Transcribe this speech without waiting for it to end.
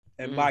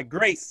and by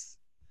grace.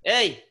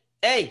 Hey.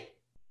 Hey,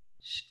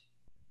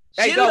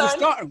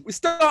 dog, we're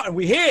starting.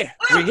 We're here.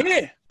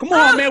 Come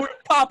on, man. We're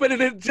popping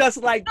it in just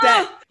like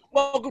that.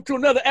 Welcome to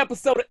another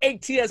episode of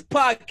A.T.S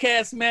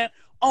podcast, man.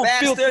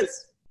 Unfiltered.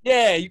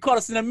 Yeah, you caught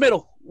us in the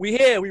middle. We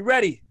here. We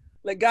ready.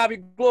 Let God be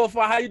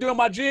glorified. How you doing,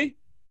 my G?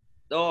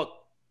 Dog,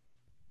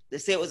 they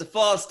say it was a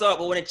false start,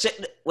 but when they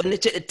checked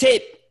the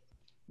tape,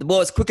 the ball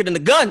was quicker than the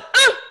gun.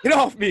 Get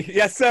off me.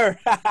 Yes, sir.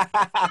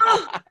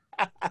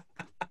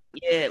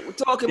 Yeah, we're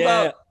talking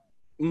about,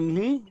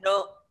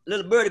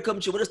 little birdie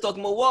coming to. We're just talking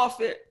about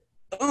warfare.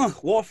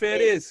 Warfare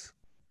it is.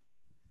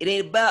 It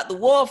ain't about the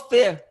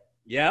warfare.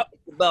 Yep.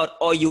 It's about,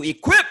 are you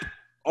equipped?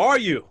 Are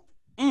you?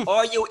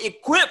 Are you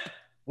equipped?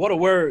 What a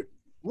word.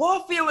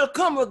 Warfare will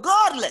come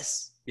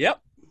regardless.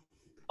 Yep.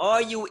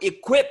 Are you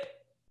equipped?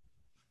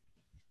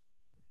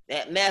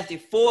 That Matthew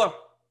 4.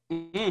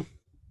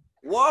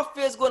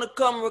 Warfare is going to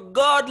come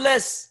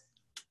regardless.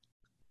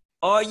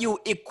 Are you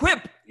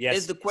equipped? Yes,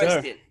 is the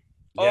question. Sir.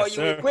 Are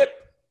you equipped?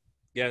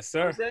 Yes,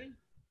 sir.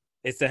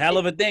 It's a hell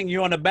of a thing.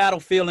 You're on the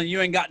battlefield and you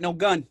ain't got no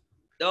gun.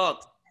 Dog,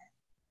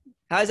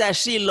 how's that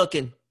shield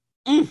looking?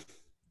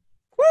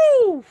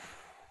 Woo!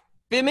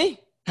 Feel me?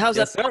 How's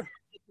yes, that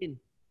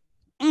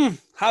looking?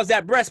 How's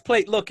that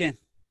breastplate looking?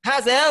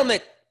 How's the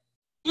helmet?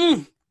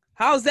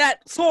 How's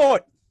that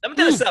sword? Let me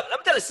tell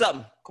you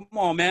something. Come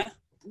on, man.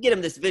 Get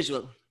him this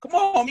visual. Come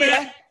on, man.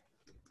 Yeah.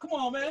 Come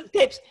on, man.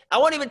 Tapes. I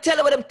won't even tell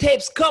you where them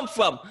tapes come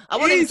from. I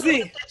won't even tell you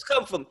where them tapes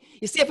come from.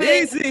 You see if it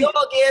ain't dog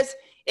ears,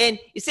 and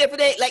you see if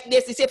it ain't like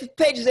this, you see if the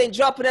pages ain't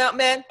dropping out,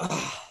 man. You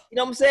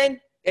know what I'm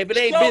saying? If it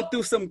ain't been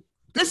through some...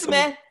 Listen,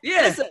 man.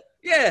 Yeah. Listen.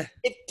 Yeah.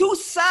 If two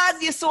sides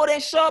of your sword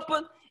ain't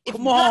sharpened, if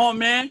come on,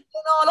 man.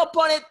 All up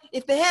on it,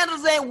 if the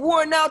handles ain't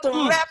worn out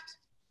or wrapped.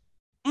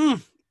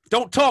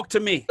 Don't talk to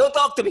me. Don't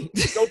talk to me.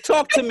 Don't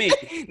talk to me.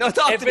 Don't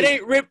talk to me. If it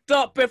ain't ripped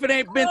up, if it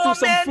ain't been through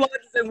some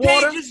floods and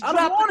water, I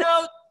don't want it.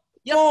 Out.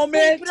 Come on,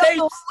 man.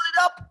 Hold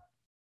it up.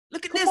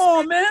 Look at this. Come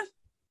on, man.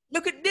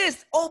 Look at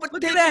this.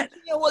 Look at that.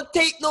 You don't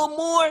tape no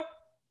more.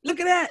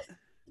 Look at that.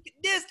 Look at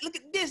this. Look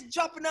at this.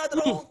 Dropping out the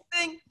whole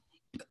thing.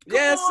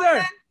 Yes, sir.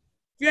 Man. If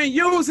you ain't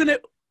using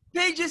it.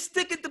 Pages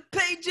sticking to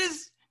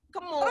pages.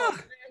 Come on,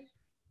 man.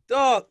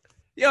 Dog.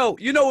 Yo,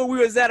 you know where we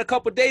was at a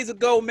couple days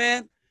ago,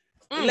 man?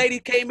 The lady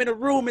came in the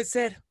room and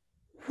said,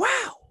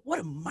 wow, what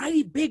a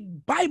mighty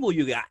big Bible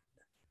you got.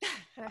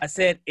 I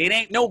said, it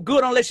ain't no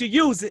good unless you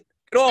use it.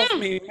 Get off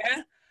me,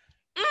 man.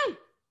 It's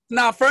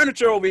not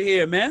furniture over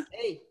here, man.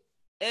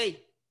 Hey.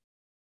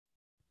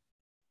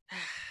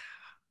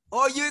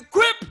 Are you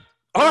equipped?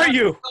 Are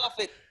you?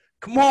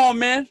 Come on,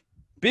 man.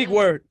 Big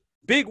word.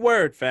 Big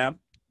word, fam.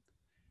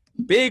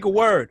 Big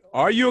word.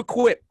 Are you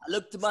equipped? I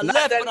look to my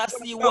left when I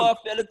see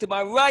warfare. I look to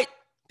my right.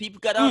 People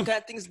got all kind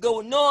of things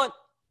going on.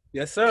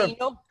 Yes, sir. And,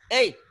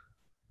 hey,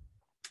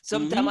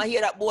 sometimes I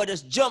hear that boy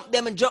just jump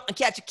and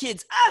catch your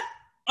kids.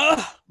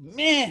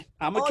 Man,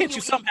 I'm going to catch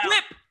you somehow.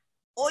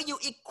 Are you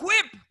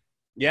equipped?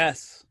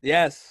 Yes.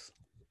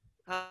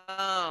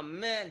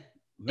 Man.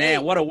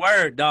 Man, what a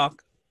word,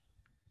 Doc.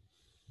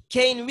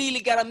 Cain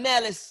really got a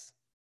malice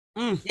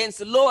against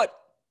the Lord.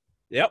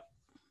 Yep.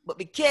 But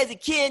because he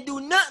can't do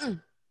nothing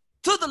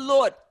to the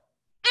Lord,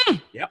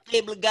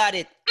 Abel got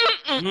it.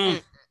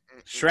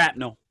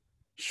 Shrapnel,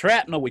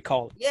 we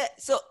call it. Yeah,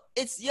 so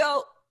it's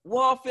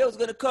warfare is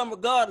gonna come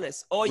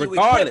regardless. Are you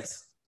equipped?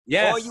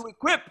 Yes. Are you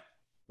equipped?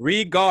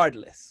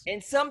 Regardless.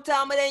 And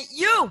sometimes it ain't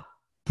you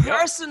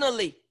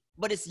personally,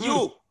 but it's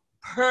you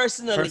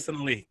personally.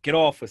 Personally, get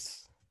off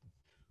us.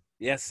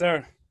 Yes,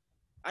 sir.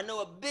 I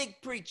know a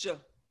big preacher,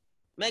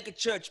 mega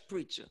church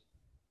preacher,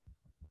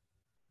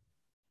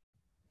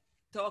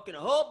 talking a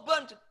whole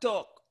bunch of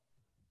talk.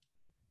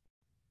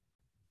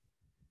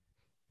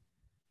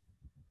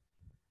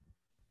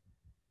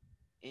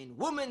 And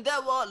women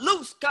that were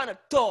loose kind of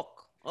talk.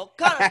 All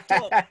kind of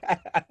talk.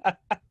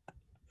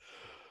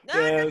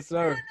 Yes,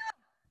 sir.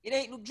 It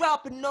ain't no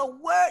dropping no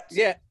words.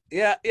 Yeah.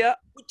 We're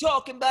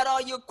talking about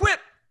are you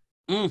equipped?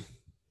 In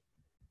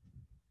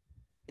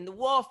the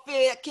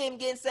warfare that came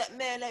against that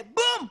man, like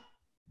boom.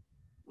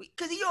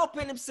 Because he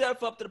opened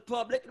himself up to the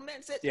public. And the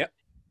man said, yep.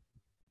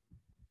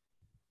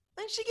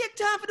 Man, she get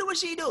time for do what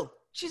she do.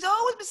 She's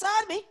always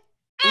beside me.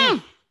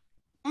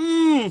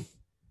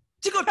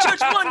 She go to church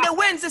Monday,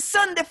 Wednesday,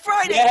 Sunday,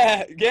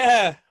 Friday.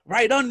 Yeah.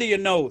 Right under your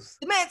nose.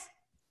 The man,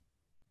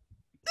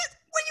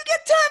 when you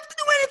get time to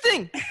do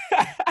anything.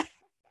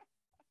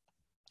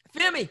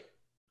 Feel me?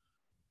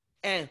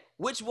 And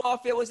which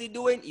warfare was he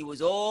doing? He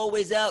was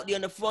always out there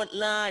on the front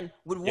line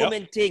with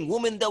women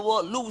that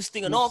were loose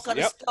thing and all kind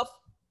of stuff.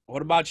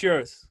 What about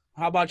yours?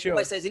 How about yours?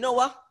 He says, you know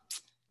what?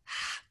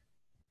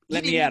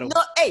 Let me at him.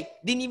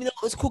 Didn't even know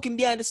it was cooking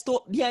behind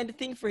the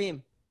thing for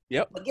him.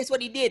 Yep. But guess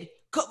what he did?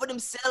 Covered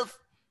himself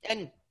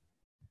and,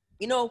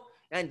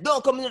 and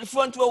don't come into the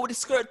front row with the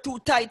skirt too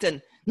tight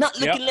and not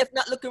looking left,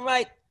 not looking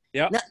right.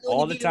 Yep.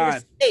 All the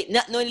time.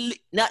 Not knowing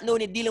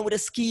you're dealing with a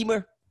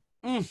schemer.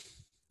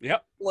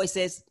 Yep. Boy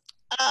says,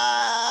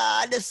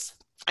 I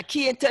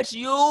can't touch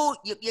you.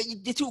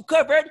 You're too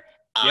covered.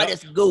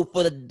 Just go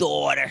for the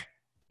daughter.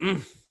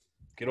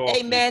 Get Get off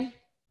Hey, me. man.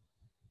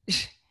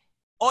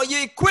 Are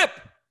you equipped?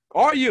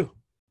 Are you?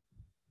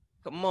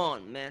 Come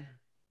on, man.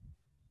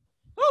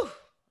 Whew.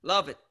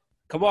 Love it.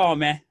 Come on,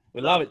 man.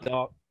 We love it,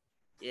 dog.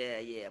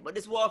 Yeah. But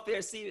this warfare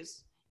is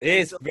serious.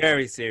 It's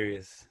very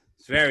serious.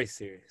 It's very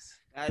serious.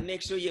 Gotta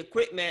make sure you're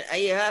equipped, man. I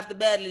hear half the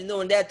battle is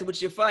knowing that to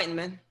which you're fighting,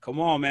 man. Come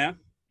on, man.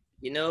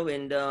 You know,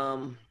 and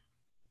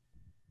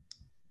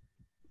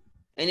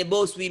any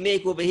boast we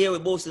make over here, we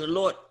boast in the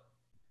Lord.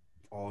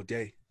 All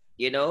day.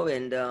 You know,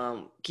 and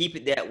keep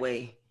it that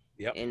way.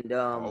 Yep. And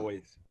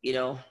always. you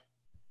know,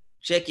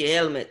 check your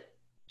helmet,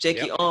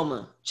 check your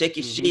armor, check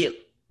your shield.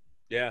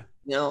 Yeah.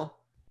 You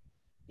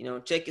know,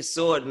 check your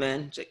sword,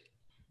 man. Check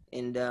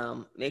and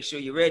make sure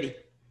you're ready.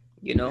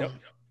 You know. Yep.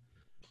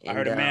 And, I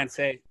heard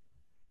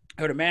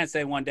a man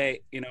say one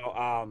day, you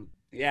know,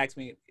 he asked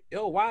me,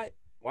 yo, why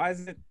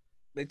is it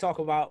they talk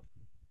about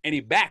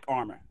any back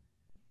armor?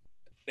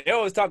 They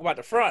always talk about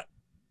the front,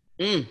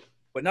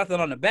 but nothing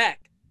on the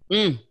back.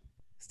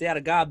 Stay out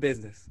of God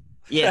business.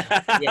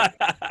 Yeah.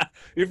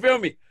 You feel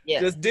me?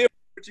 Yeah. Just deal with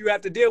what you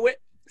have to deal with.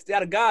 Stay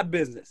out of God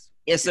business.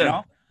 Yes, sir. You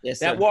know? Yes,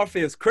 sir. That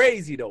warfare is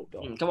crazy, though.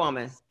 Come on,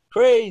 man.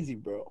 Crazy,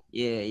 bro.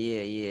 Yeah.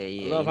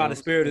 I love how the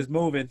spirit is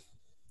moving.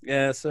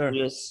 Yes, sir.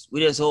 We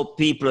just hope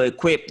people are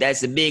equipped.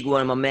 That's the big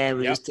one, my man.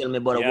 Was just telling me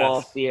about a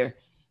warfare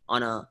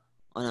on a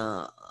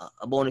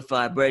bona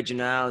fide brethren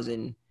house,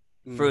 and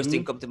first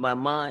thing come to my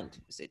mind.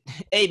 I said,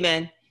 "Hey,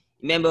 man,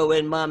 remember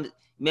when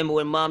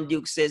Mom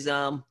Duke says,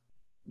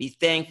 be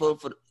thankful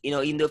for, you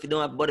know, even though if you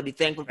don't have butter, be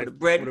thankful for the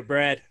bread." For the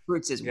bread.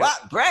 Fruit says,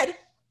 "What bread?"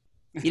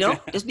 You know,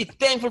 just be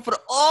thankful for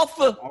the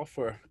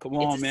offer. Come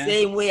on, man. It's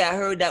the same way I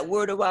heard that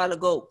word a while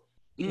ago.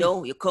 You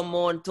know, you come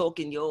on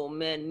talking, yo,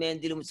 man,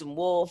 dealing with some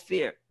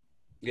warfare.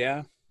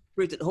 Yeah.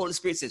 The Holy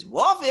Spirit says,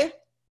 warfare?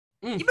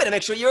 You better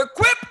make sure you're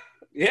equipped.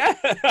 Yeah.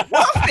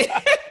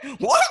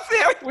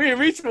 Warfare? We ain't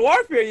reached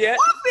warfare yet.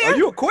 Warfare? Are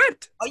you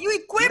equipped? Are you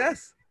equipped?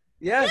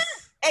 Yes.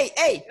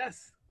 Hey.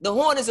 Yes. The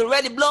horn is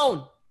already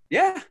blown.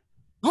 Yeah.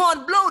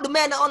 Horn blow. The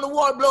man on the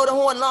wall blow the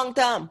horn long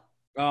time.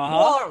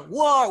 War.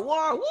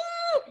 Woo.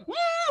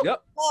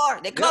 Yep. War.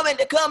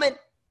 They're coming.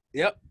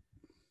 Yep.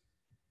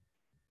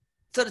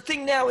 So the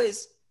thing now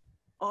is,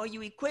 are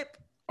you equipped?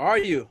 Are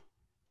you?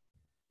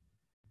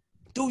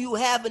 Do you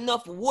have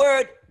enough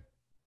word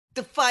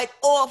to fight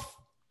off?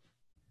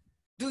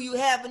 Do you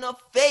have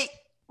enough faith?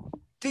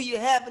 Do you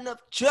have enough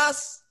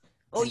trust?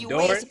 Or you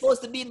where you're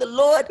supposed to be in the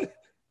Lord?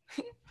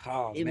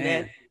 Oh, Amen.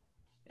 man.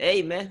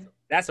 Amen.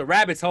 That's a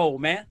rabbit's hole,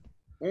 man.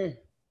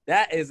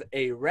 That is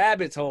a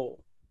rabbit's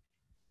hole.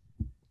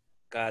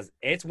 Because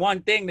it's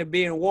one thing to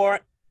be in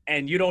war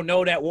and you don't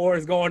know that war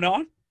is going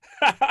on.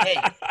 Hey,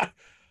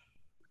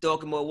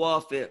 talking about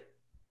warfare.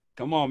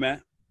 Come on,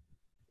 man.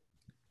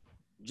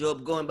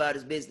 Job going about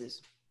his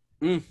business.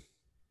 Look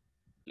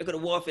at the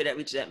warfare that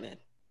reached that man.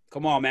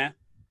 Come on, man.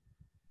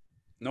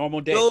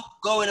 Normal day. Job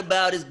going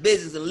about his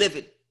business and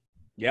living.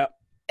 Yep.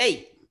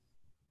 Hey,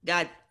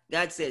 God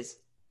says,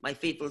 my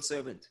faithful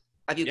servant.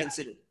 Have you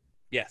considered?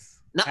 Yes.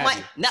 Not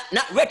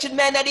wretched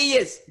man that he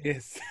is.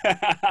 Yes.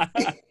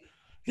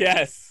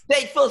 Yes.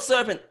 Faithful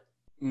servant.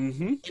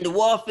 In the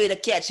warfare to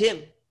catch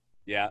him.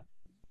 Yeah.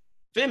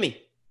 Feel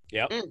me?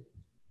 Yep.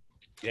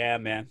 Yeah,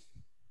 man.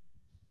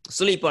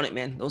 Sleep on it,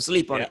 man. Don't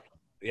sleep on it.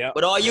 Yeah.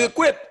 But are you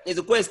equipped? Is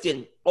a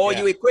question. Are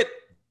you equipped?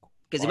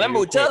 Because remember,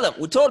 we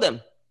told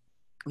them.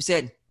 We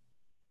said,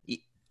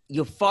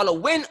 you follow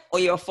win or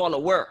you're a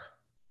follower.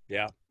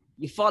 Yeah.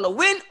 You follow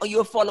win or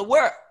you're a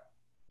follower.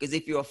 Because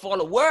if you're a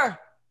follower,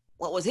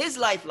 what was his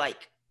life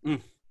like?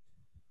 And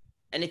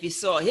if you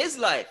saw his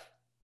life,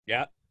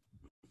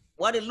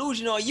 what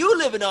illusion are you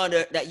living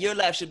under that your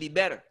life should be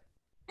better?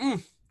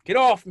 Get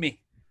off me.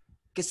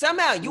 Because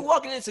somehow you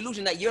walking in this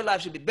illusion that your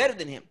life should be better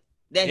than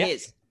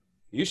his.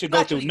 You should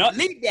go through nothing.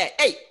 Believe that.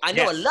 Hey, I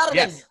know a lot of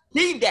them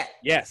believe that.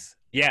 Yes.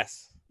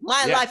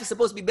 My life is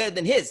supposed to be better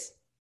than his.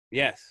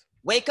 Yes.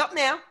 Wake up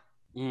now.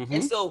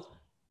 And so,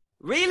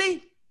 really?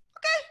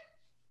 Okay.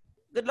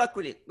 Good luck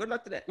with it. Good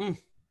luck to that.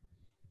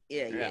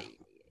 Yeah.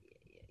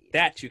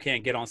 That you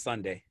can't get on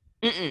Sunday.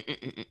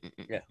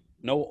 Yeah.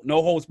 No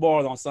holds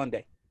barred on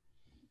Sunday.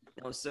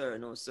 No,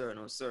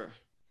 sir.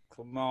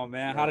 Come on,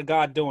 man. How the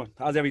God doing?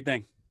 How's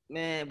everything?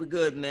 Man, we're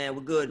good,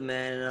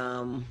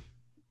 man.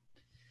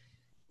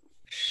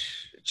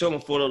 Show me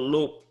for a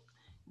loop.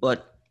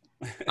 But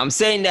I'm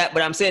saying that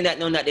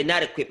knowing that they're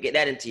not equipped. Get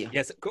that into you.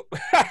 Yes.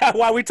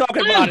 Why are we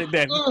talking about it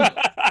then?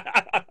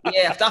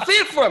 Yeah, I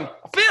feel for them.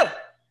 I feel.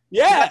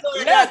 Yeah.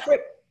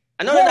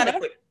 I know they're not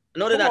equipped. I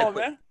know they're not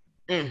equipped.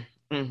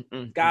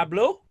 Sky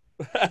blue?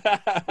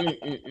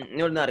 No,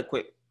 they're not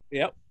equipped.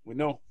 Yep, we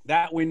know.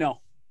 That we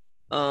know.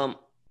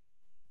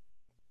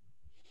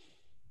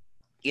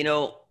 You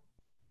know,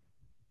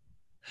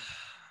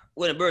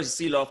 we're the birds to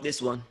seal off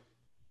this one.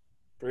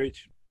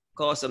 Preach.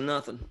 Cost them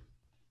nothing.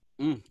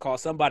 Call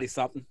somebody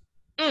something.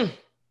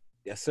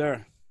 Yes,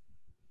 sir.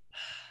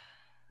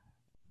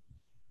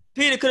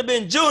 Peter could have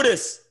been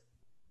Judas.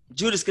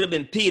 Judas could have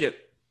been Peter.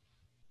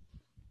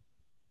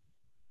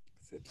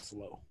 Sit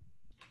slow.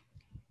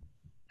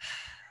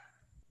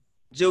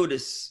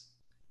 Judas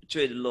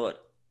betrayed the Lord.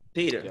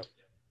 Peter, Yep.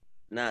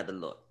 not the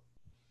Lord.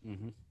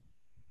 Mm-hmm.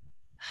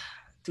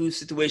 Two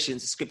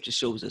situations the scripture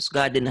shows us.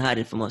 God didn't hide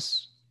it from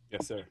us.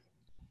 Yes, sir.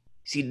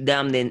 See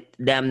the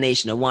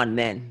damnation of one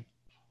man.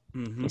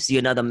 Mm-hmm. And see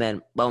another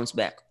man bounce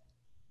back.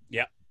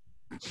 Yep.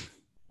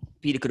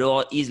 Peter could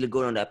all easily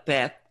go on that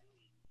path.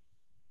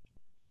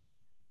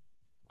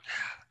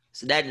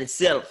 So that in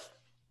itself,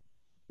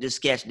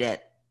 just catch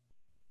that.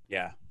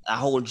 Yeah. A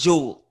whole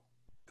jewel.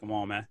 Come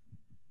on, man.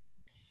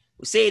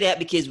 We say that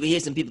because we hear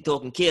some people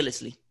talking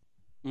carelessly.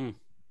 Mm.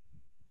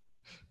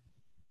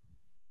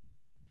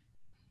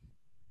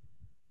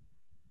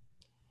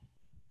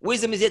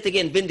 Wisdom is yet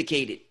again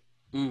vindicated.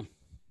 Mm.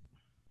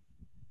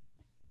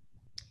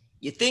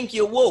 You think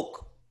you're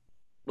woke,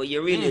 but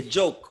you're really a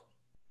joke.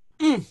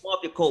 Come off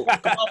your coat.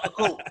 Come off the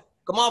coat.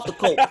 Come off the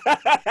coat.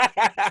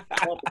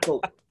 Come off the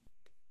coat.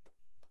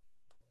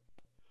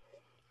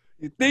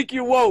 You think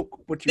you're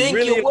woke, but you're Think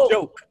really you're a woke,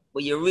 joke.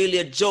 but you're really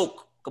a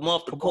joke. Come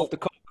off the Come coat. off the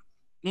coke.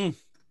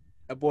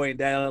 That boy ain't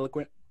that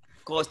eloquent.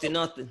 Cost you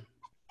nothing.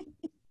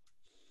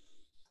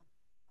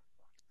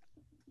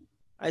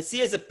 I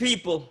see as a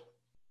people,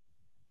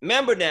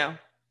 remember now,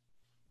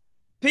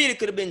 Peter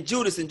could have been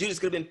Judas and Judas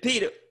could have been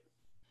Peter.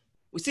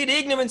 We see the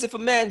ignorance of a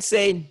man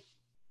saying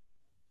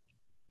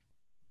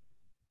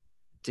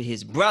to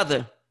his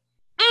brother,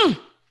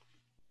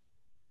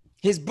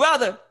 his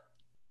brother,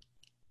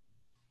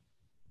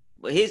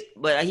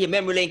 but I hear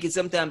memory lane can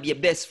sometimes be your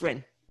best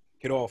friend.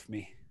 Get off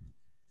me.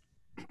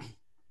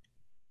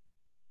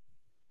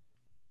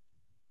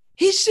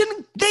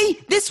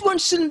 This one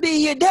shouldn't be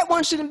here, that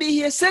one shouldn't be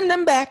here, send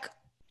them back.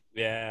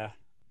 Yeah.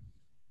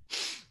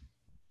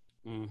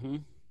 Mm-hmm.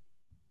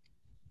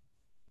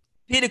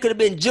 Peter could have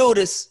been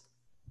Judas.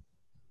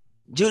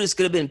 Judas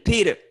could have been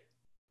Peter.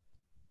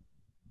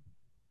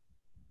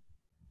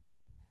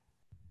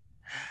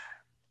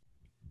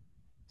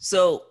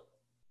 So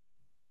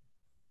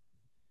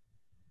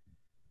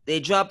they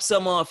dropped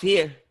some off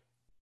here.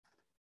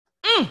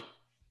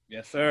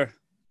 Yes, sir.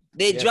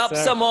 They Yes, dropped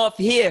sir. some off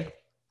here.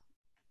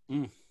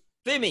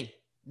 Feel me?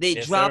 They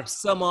Yes, dropped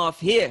sir. some off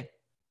here.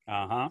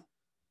 Uh-huh.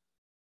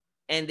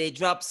 And they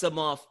dropped some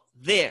off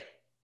there.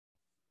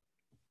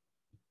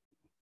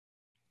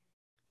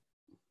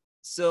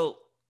 So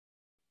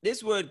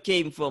this word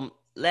came from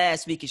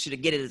last week. You should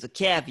have get it as a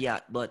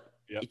caveat, but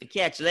Yep. if you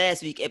catch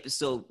last week's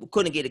episode, we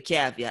couldn't get a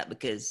caveat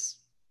because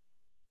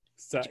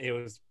So it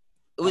was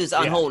just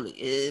unholy.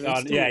 It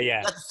was yeah. We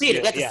have to seal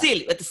it. We have to seal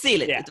it. We have to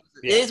seal it. Yeah,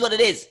 It is what it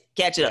is.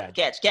 Catch it up.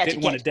 Catch Didn't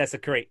it. want to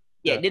desecrate.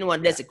 Didn't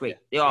want to desecrate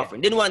the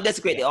offering. Didn't want to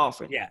desecrate the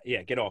offering.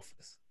 Yeah. Get off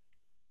this.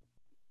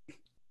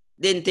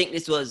 Didn't think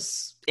this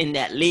was in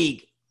that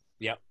league.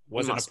 Yep.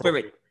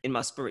 In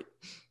my spirit.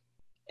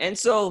 And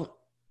so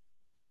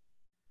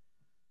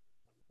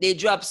they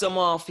drop some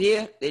off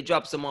here. They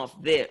drop some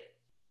off there.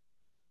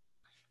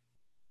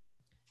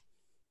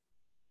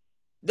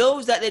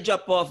 Those that they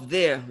drop off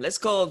there, let's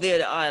call there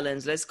the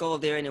islands. Let's call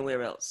there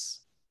anywhere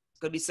else.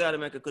 Could be South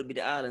America, could be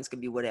the islands,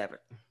 could be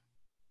whatever.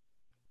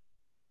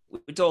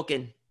 We're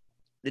talking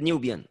the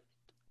Nubian,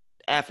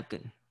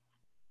 African.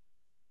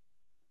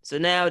 So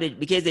now,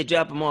 because they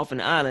drop him off in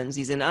the islands,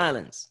 he's in the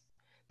islands.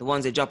 The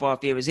ones they drop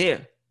off here is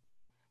here.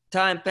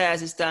 Time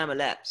passes, time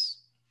elapses.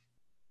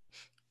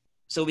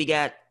 So we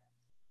got,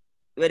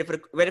 ready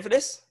for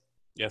this?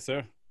 Yes,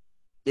 sir.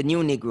 The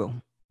new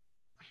Negro.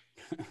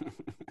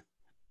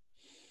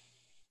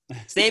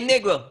 Same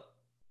Negro.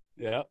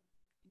 Yep.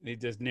 He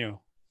just knew.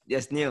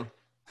 Just new.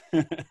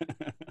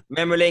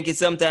 Memory lane can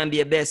sometimes be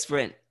a best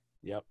friend.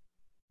 Yep.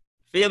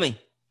 Feel me?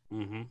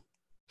 Mm-hmm.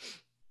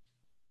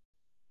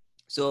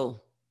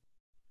 So,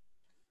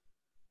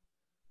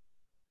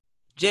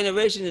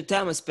 generations of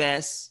time has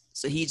passed,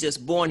 so he's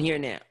just born here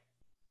now.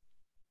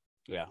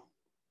 Yeah.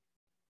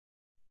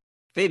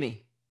 Feel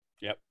me?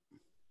 Yep.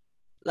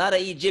 A lot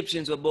of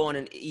Egyptians were born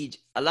in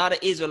Egypt. A lot of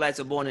Israelites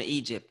were born in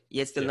Egypt,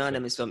 yet still none of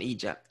them is from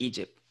Egypt.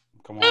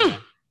 Come on, man.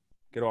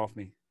 Get off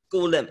me.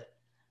 School them.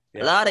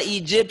 Yeah. A lot of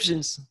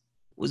Egyptians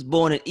was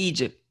born in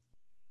Egypt,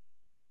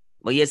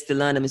 but yet still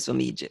none of them is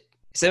from Egypt.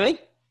 See me?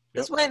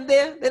 Just went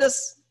there. They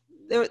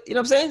you know what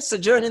I'm saying?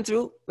 Sojourning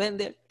through, went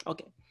there.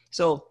 Okay.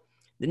 So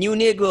the new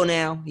Negro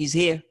now, he's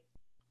here.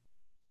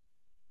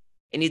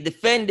 And he's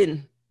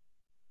defending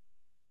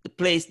the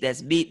place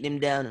that's beating him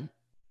down and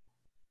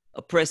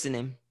oppressing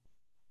him,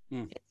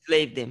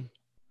 enslaved him.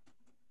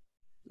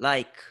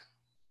 Like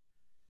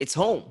it's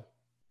home.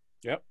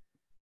 Yep.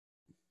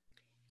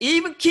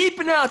 Even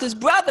keeping out his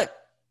brother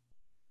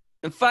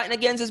and fighting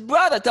against his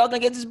brother, talking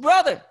against his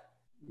brother.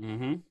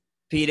 Mm-hmm.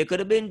 Peter could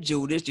have been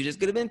Judas. Judas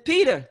could have been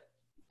Peter.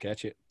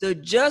 Catch it. So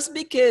just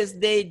because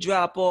they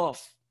drop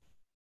off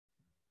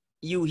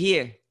you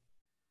here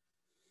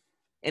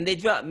and they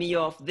drop me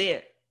off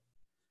there,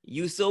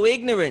 you so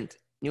ignorant,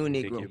 new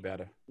Negro. Think you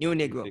better. New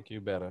Negro. You think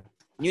you better.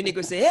 New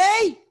Negro say,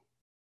 hey, you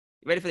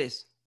ready for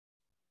this?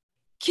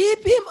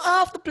 Keep him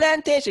off the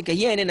plantation because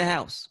he ain't in the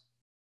house.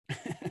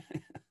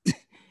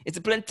 It's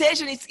a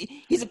plantation.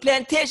 He's a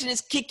plantation.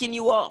 It's kicking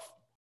you off.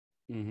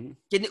 Mm-hmm.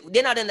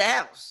 They're not in the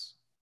house.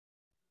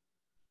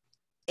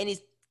 And he's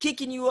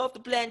kicking you off the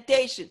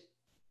plantation.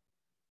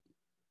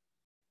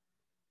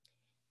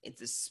 It's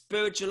the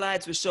spiritual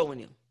lights we're showing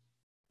you.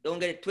 Don't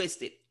get it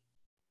twisted.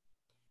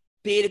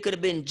 Peter could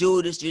have been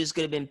Judas. Judas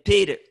could have been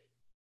Peter.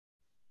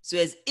 So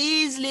as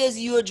easily as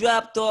you were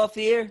dropped off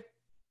here,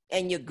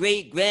 and your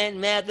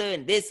great-grandmother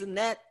and this and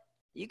that,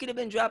 you could have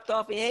been dropped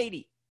off in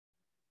Haiti.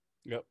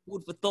 Yep.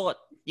 Food for thought.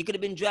 You could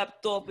have been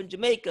dropped off in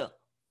Jamaica.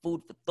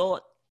 Food for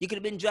thought. You could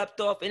have been dropped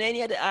off in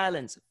any other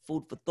islands.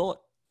 Food for thought.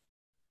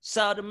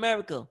 South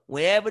America,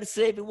 wherever the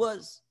slavery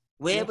was,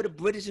 wherever the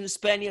British and the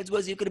Spaniards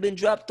was, you could have been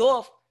dropped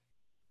off.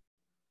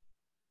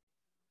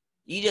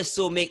 You just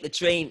so make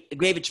the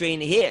gravy train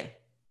to here.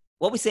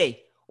 What we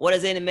say? What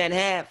does any man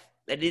have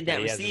that did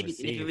not receive it?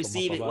 And if you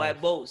receive it, why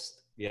boast?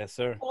 Yes,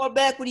 sir. Fall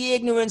back with the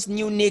ignorance,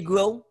 new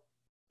Negro.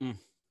 You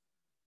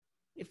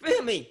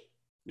feel me?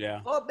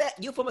 Yeah. Fall back.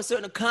 You're from a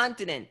certain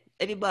continent.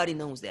 Everybody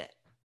knows that.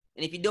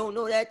 And if you don't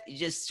know that, it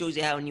just shows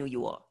you how new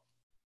you are.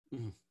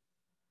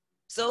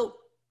 So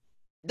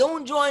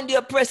don't join the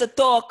oppressor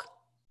talk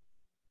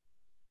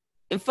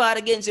and fight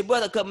against your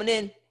brother coming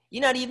in.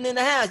 You're not even in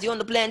the house. You're on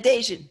the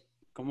plantation.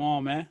 Come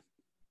on, man.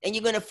 And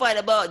you're gonna fight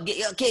about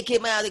kick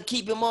him out and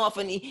keep him off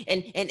and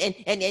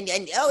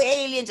oh,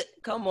 aliens.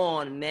 Come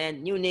on,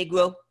 man, new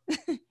Negro.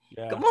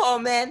 Yeah. Come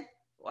on, man.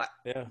 What?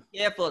 Yeah.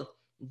 Careful.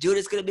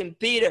 Judas could have been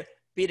Peter.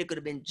 Peter could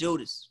have been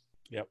Judas.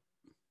 Yep.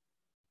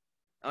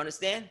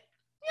 Understand?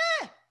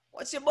 Yeah.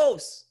 What's your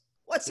boast?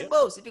 What's your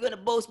boast? If you're gonna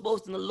boast,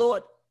 boast in the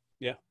Lord.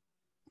 Yeah.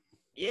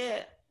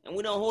 Yeah. And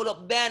we don't hold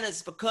up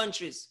banners for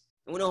countries.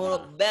 And we don't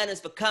hold up banners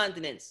for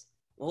continents.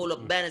 We hold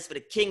up banners for the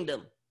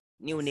kingdom.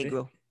 New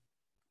Negro.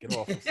 Get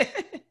off us.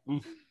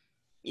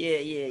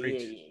 Yeah.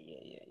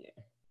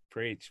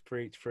 Preach.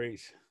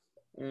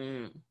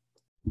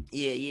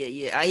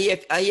 Yeah. I hear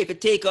if you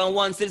take on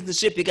one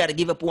citizenship, you got to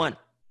give up one.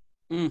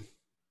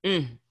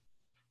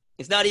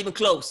 It's not even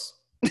close.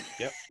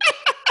 Yep.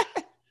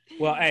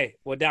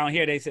 Well, down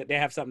here they said they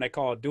have something they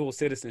call dual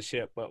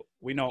citizenship, but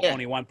we know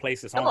only one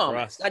place is home for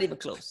us. Not even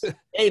close.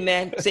 Hey,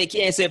 man, say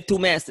can't serve two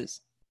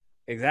masters.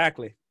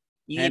 Exactly.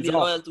 You can be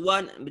loyal to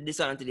one and be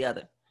dishonored to the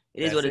other.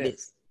 It is what it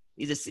is.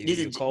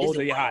 These are cold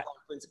or you hot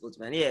principles,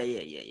 man.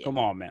 Yeah. Come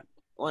on, man.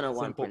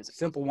 One-on-one principles.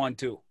 Simple 1,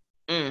 2.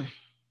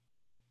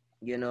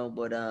 You know,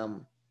 but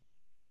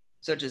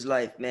such is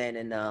life, man,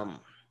 and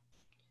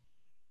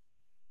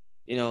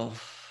you know,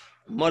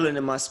 muddling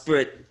in my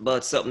spirit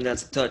about something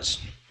that's a touch.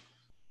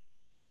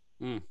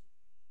 You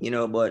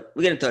know, but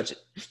we're gonna touch it.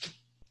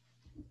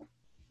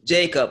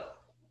 Jacob,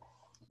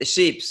 the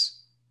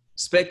sheeps,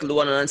 speckled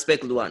one and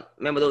unspeckled one.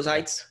 Remember those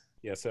heights?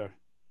 Yes, sir.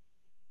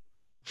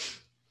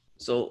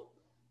 So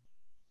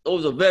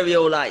those are very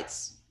old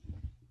heights.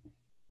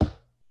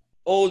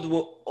 Old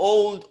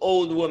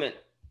women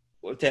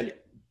will tell you.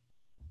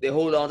 They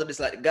hold on to this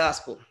like the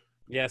gospel.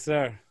 Yes,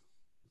 sir.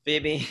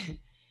 Baby,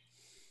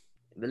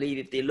 I believe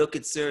if they look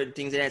at certain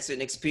things and had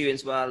certain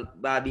experience while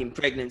by being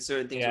pregnant,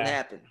 certain things will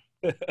happen.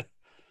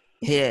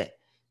 Yeah.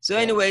 So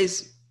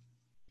anyways,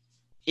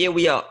 here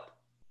we are.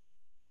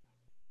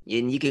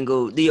 And you can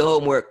go do your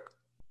homework,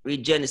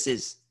 read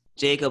Genesis,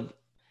 Jacob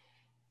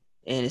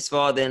and his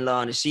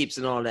father-in-law and the sheep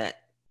and all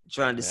that,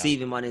 trying to deceive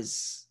him on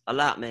his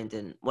allotment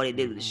and what he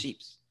did with the sheep.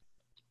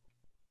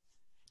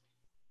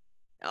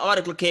 An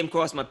article came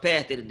across my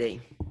path the other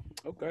day.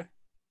 Okay.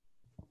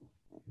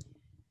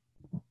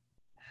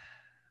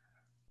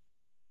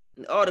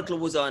 The article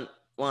was on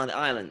one of the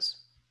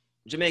islands,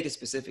 Jamaica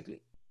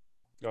specifically.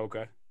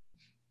 Okay.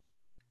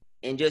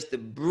 And just the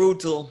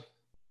brutal,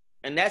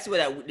 and that's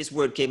where this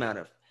word came out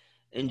of,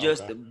 and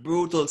just the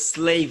brutal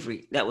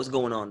slavery that was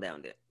going on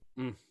down there.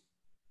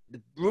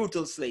 The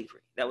brutal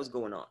slavery that was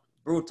going on.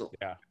 Brutal.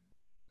 Yeah.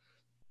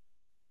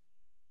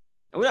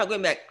 And we're not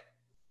going back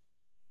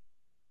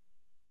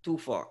too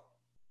far.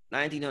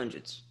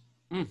 1900s.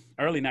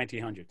 Early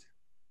 1900s.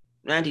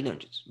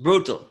 1900s.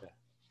 Brutal.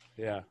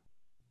 Yeah.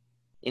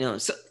 You know,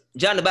 so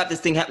John the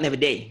Baptist thing happened every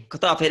day.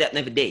 Cut off head happened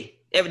every day.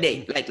 Every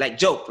day. Like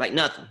joke, like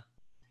nothing.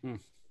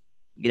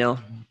 You know?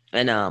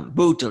 And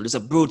brutal. There's a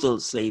brutal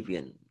slavery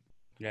and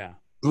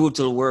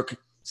brutal work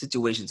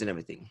situations and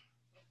everything.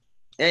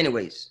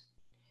 Anyways,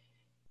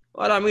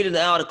 while I'm reading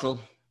the article,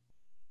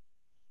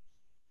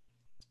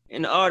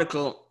 and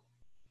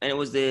it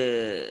was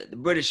the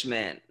British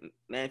man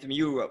from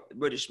Europe, the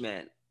British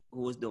man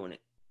who was doing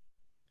it.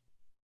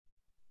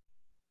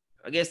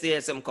 I guess they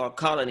had something called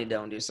colony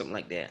down there, something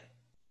like that.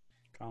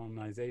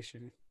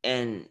 Colonization.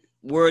 And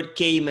word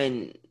came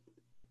and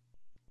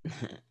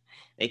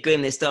they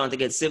claim they're starting to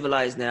get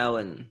civilized now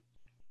and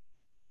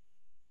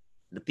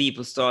the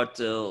people start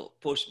to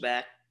push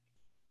back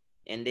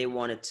and they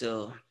wanted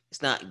to,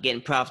 it's not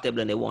getting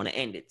profitable and they want to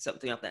end it,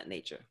 something of that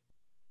nature.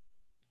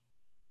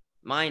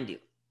 Mind you.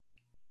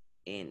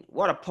 And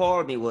what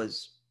appalled me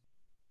was,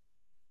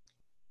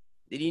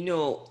 did you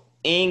know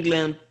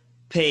England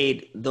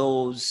paid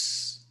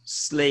those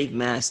slave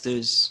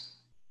masters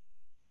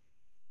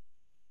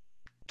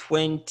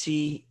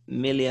 £20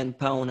 million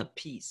a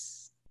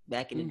piece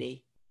back in the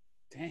day?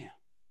 Damn.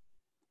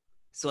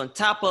 So on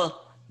top of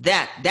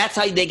that, that's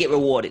how they get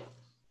rewarded.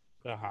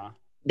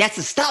 That's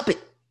to stop it.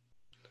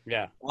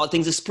 Yeah. All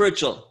things are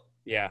spiritual.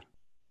 Yeah.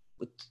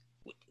 With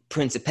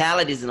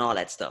principalities and all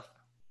that stuff.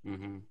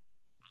 Mm-hmm.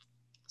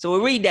 So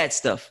we read that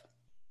stuff.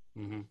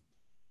 Mm-hmm.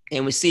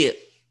 And we see it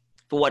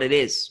for what it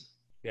is.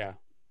 Yeah.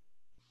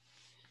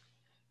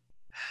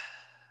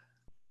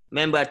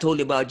 Remember, I told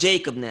you about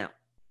Jacob now.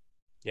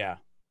 Yeah.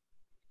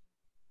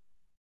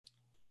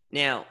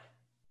 Now,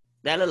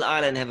 that little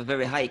island have a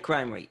very high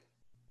crime rate.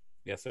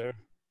 Yes, sir.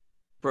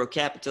 Per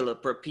capita or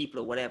per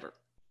people or whatever.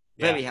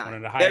 Yeah. Very high. One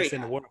of the highest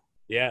in the world.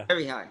 Yeah.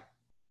 Very high.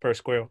 Per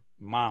square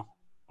mile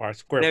or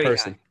square Very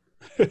person.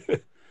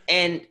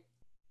 And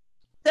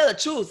tell the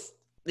truth,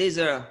 there's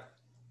a,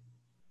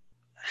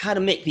 how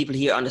to make people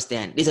here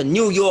understand. There's a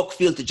New York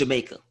feel to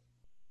Jamaica.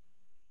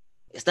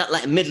 It's not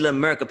like middle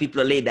America,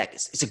 people are laid back.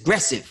 It's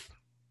aggressive.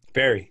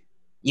 Very.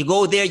 You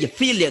go there, you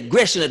feel the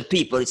aggression of the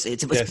people. It's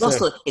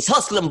hustle, it's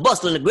hustle and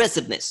bustle and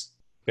aggressiveness.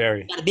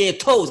 Very. Got to be on your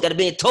toes, got to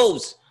be on your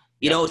toes.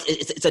 You know,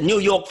 it's a New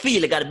York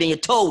feel. You got to be on your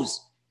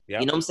toes. Yep.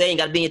 You know what I'm saying?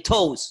 Got to be on your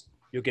toes.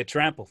 You'll get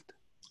trampled.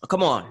 Oh,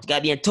 come on, you got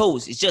to be on your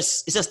toes. It's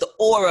just the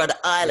aura of the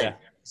island.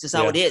 Yeah. It's just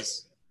how it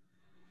is.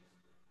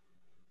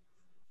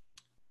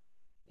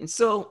 And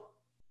so,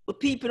 with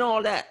people and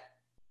all that,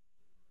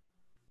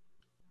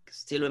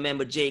 still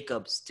remember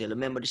Jacob, still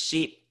remember the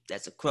sheep.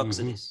 That's the crux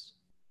of this.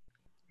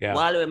 Yeah.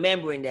 While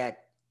remembering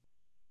that,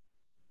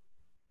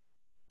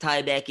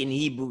 tie back in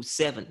Hebrews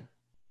 7. And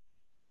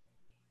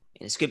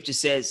the scripture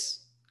says,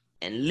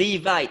 and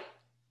Levite,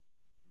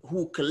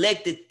 who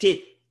collected tithe,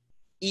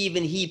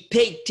 even he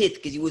paid tithe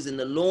because he was in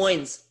the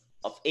loins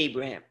of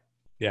Abraham.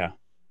 Yeah.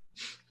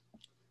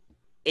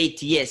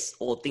 A.T.S,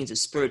 all things are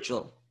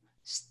spiritual.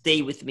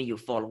 Stay with me, you're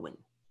following.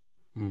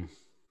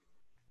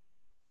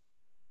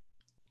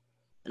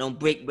 I don't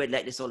break bread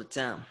like this all the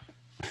time.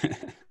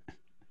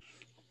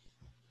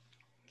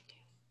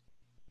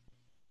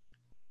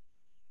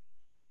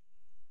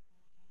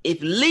 If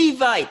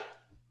Levite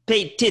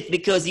paid tithe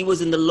because he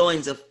was in the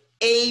loins of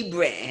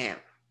Abraham,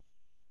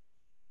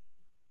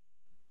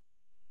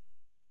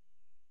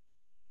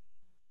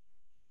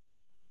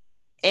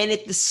 and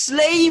if the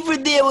slavery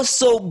there was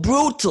so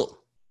brutal,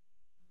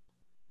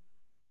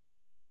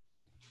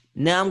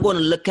 now I'm going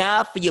to look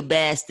out for you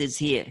bastards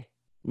here,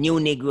 new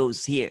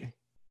Negroes here.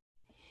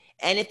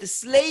 And if the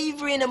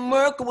slavery in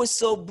America was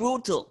so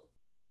brutal,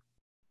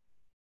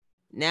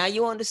 now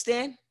you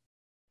understand?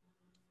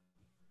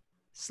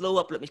 Slow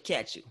up, let me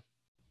catch you.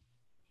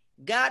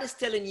 God is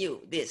telling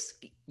you this.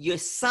 Your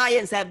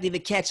science haven't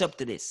even catch up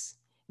to this.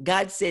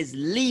 God says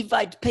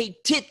Levite paid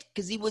tithe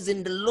because he was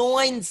in the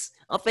loins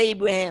of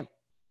Abraham.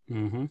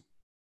 Mm-hmm.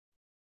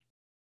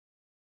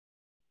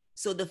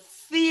 So the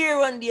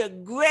fear and the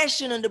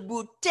aggression and the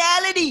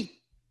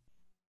brutality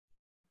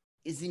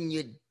is in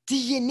your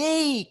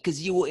DNA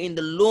because you were in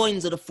the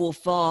loins of the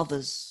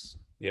forefathers.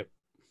 Yep.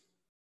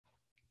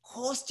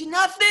 Cost you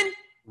nothing.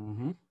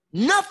 Mm-hmm.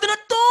 Nothing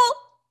at all.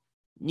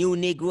 New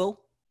Negro.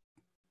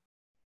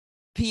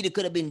 Peter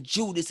could have been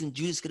Judas and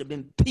Judas could have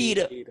been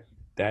Peter.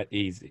 That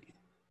easy.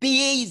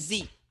 Be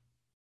easy.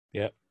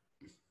 Yep.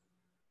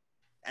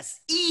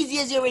 As easy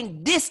as you're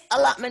in this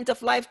allotment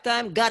of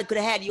lifetime, God could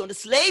have had you on the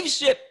slave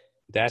ship.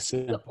 That's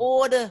the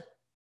order.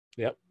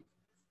 Yep.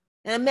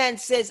 And a man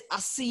says, I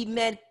see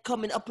men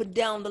coming up and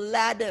down the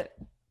ladder.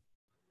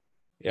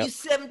 Yep. You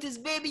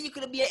 70s baby, you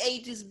could be an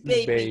 80s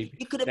baby.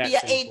 You could be an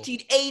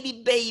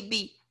 1880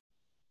 baby.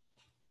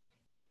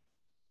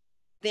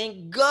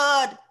 Thank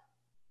God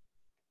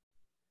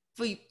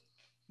for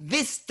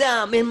this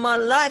time in my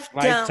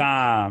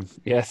lifetime.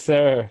 Yes,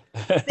 sir.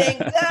 Thank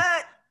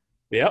God.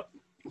 Yep.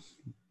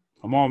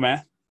 Come on,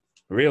 man.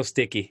 Real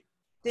sticky.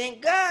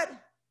 Thank God.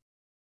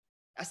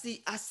 I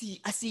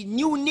see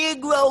new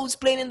Negroes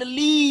playing in the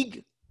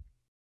league.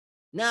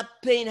 Not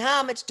paying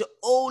homage to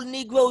old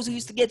Negroes who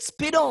used to get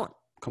spit on.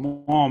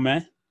 Come on,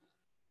 man.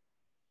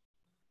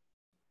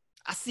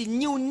 I see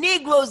new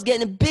Negroes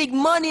getting big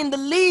money in the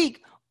league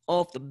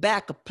off the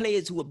back of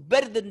players who are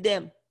better than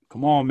them.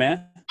 Come on,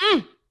 man.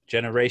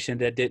 Generation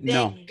that didn't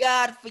know. Thank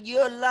God for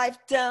your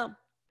lifetime,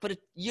 for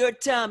your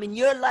time in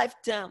your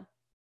lifetime.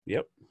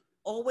 Yep.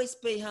 Always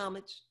pay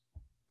homage.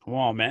 Come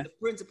on, man. The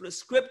principle of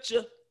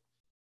scripture.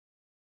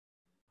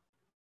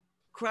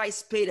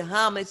 Christ paid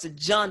homage to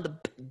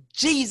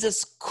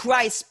Jesus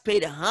Christ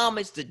paid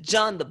homage to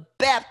John the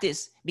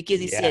Baptist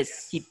because he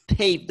says he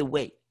paved the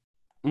way.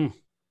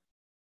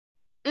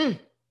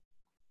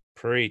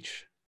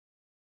 Preach.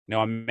 You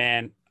know, a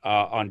man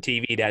on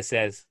TV that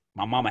says,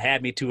 my mama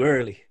had me too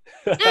early.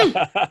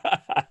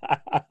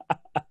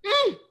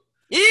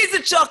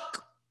 Easy,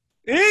 Chuck.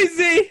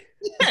 Easy.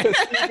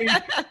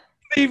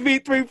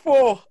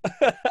 TV34.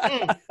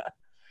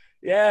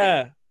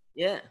 Yeah.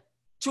 Yeah.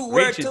 True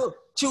word too.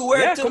 True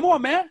word too. Come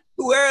on, man.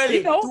 Too early.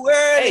 You know, too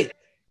early. Hey,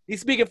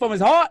 he's speaking from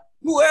his heart.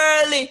 Too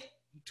early.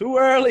 Too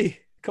early.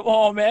 Come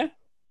on, man.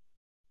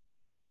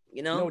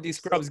 You know what these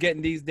scrubs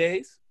getting these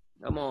days?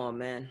 Come on,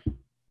 man.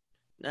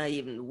 Not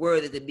even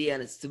worthy to be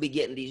honest to be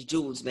getting these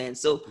jewels, man.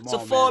 So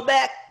on, fall man.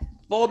 back.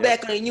 Fall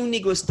back on the new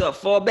Negro stuff.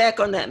 Fall back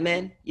on that,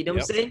 man. You know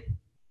what I'm saying?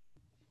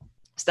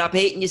 Stop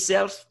hating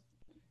yourself.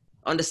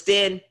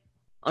 Understand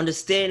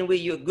where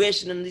your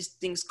aggression and these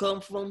things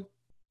come from.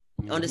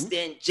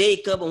 Understand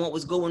Jacob and what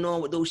was going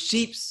on with those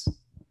sheeps.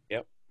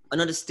 Yep.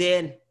 And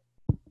understand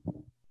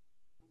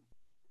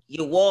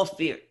your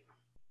warfare.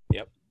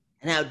 Yep.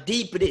 And how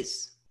deep it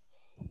is.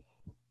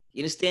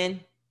 You understand?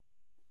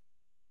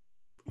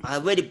 I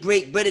already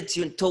break bread to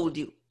you and told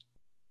you.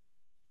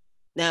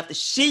 Now, if the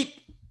sheep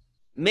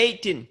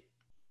mating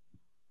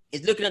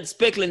is looking at the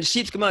speckle and the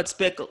sheep come out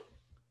speckled,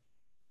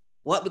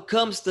 what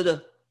becomes to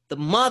the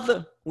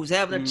mother who's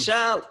having a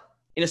child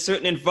in a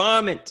certain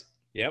environment?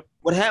 Yep.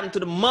 What happened to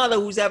the mother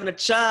who's having a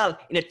child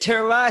in a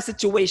terrorized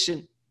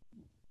situation?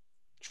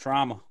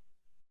 Trauma.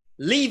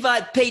 Levi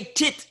paid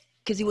tit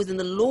because he was in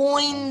the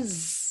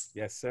loins.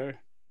 Yes, sir.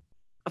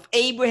 Of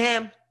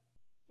Abraham.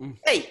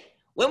 Hey,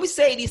 when we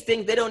say these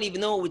things, they don't even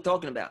know what we're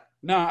talking about.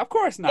 No, of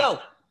course not. Yo,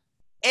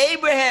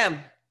 Abraham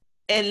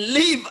and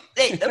Levi.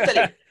 Hey, I'm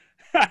telling you.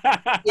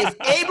 It's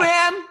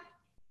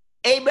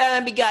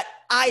Abraham begot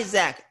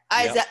Isaac.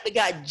 Isaac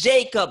begot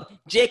Jacob.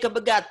 Jacob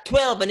begot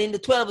 12, and in the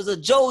 12 is a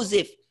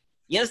Joseph.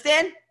 You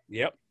understand?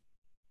 Yep.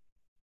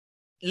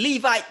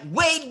 Levi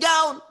way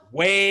down.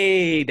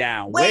 Way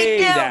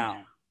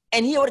down.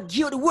 And here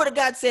the word of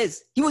God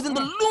says he was in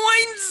the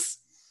loins.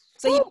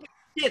 So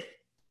he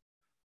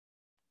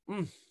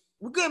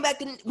we're going back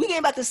to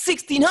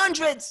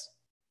 1600s.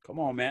 Come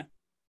on, man.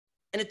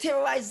 And the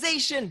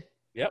terrorization.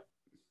 Yep.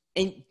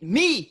 And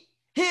me,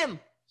 him,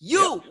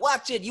 you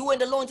watch it. You were in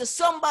the loins of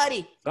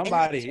somebody.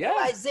 Somebody, and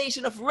that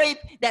terrorization of rape,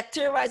 that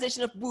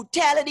terrorization of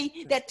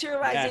brutality, that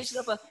terrorization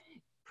of a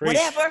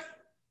whatever.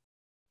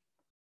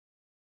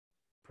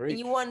 And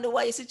you wonder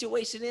why your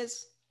situation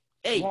is?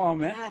 Hey, come on,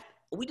 man.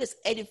 We just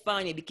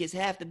edifying it because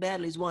half the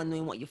battle is one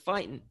knowing what you're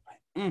fighting.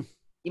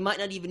 You might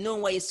not even know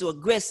why you're so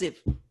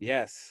aggressive.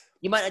 Yes.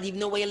 You might not even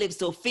know why you live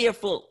so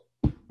fearful.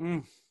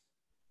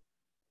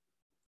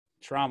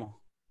 Traumatized.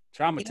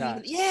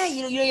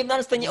 You don't even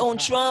understand your own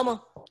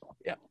trauma.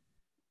 Yep.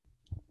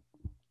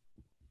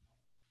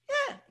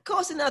 Yeah, it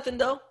costs you nothing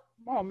though.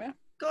 Come on, man.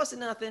 It costs you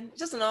nothing. It's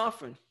just an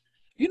offering.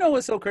 You know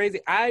what's so crazy?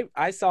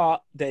 I saw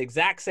the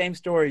exact same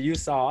story you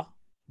saw,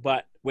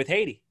 but with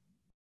Haiti.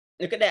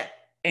 Look at that.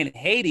 In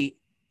Haiti,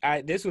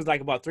 this was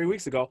like about 3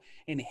 weeks ago,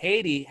 and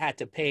Haiti had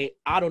to pay,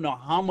 I don't know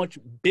how much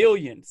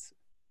billions.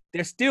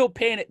 They're still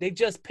paying it. They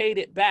just paid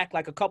it back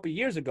like a couple of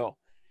years ago.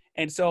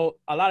 And so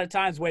a lot of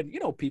times when,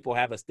 people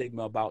have a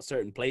stigma about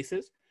certain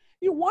places,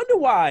 you wonder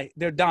why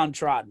they're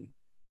downtrodden.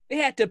 They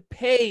had to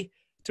pay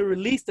to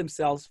release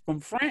themselves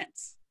from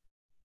France.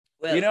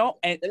 Well,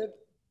 and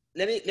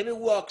let me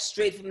walk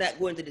straight from that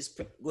going to this.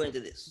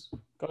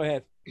 Go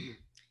ahead.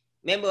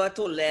 Remember I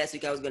told last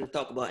week I was going to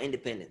talk about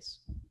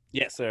independence.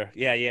 Yes, sir.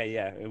 Yeah.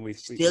 And we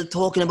still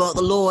talking about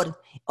the Lord.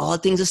 All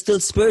things are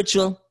still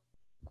spiritual.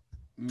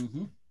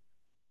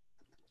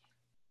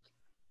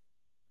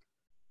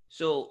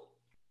 So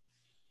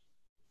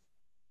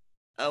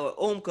our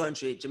home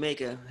country,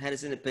 Jamaica, had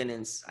its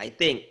independence, I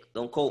think,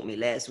 don't quote me,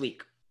 last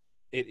week.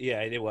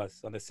 It was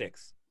on the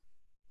 6th.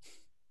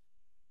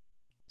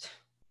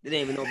 They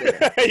didn't even know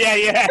better. Yeah.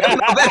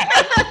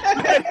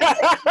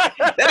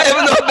 They didn't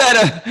even know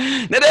better.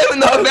 They didn't even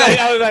know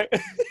better. I was like,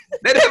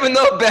 they didn't even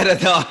know better,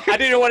 dog. I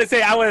didn't want to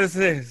say. I wanted to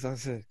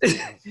say.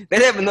 They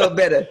didn't even know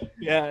better.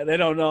 Yeah, they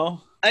don't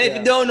know. And if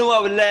you don't know why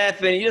we're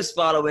laughing, you just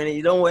following it.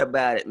 You don't worry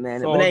about it, man.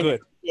 It's all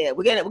good. Yeah,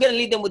 we're gonna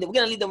lead them with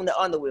the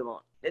underwear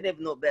on. They didn't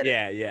even know better.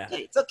 Yeah.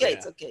 Okay, it's okay. Yeah.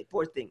 It's okay.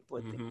 Poor thing.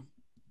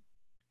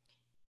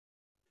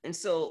 And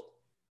so,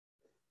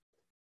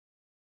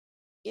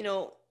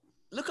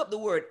 look up the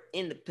word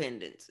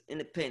independence.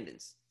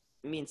 Independence.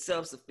 It means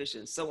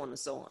self-sufficient, so on and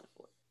so on.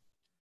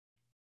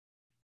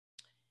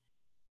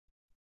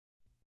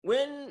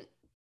 When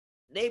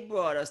they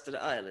brought us to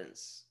the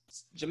islands,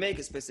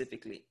 Jamaica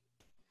specifically,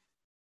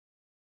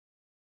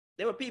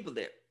 there were people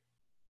there.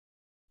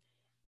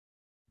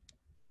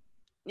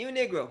 New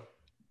Negro,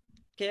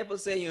 careful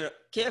saying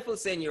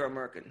you're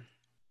American.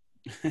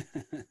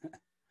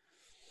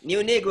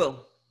 New Negro,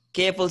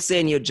 careful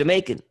saying you're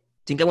Jamaican.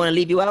 Think I want to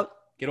leave you out?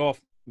 Get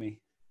off me.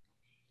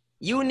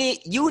 You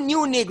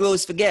new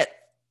Negroes forget.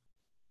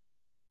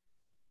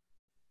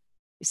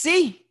 You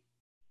see,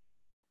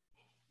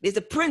 there's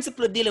a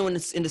principle of dealing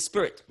with in the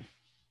spirit.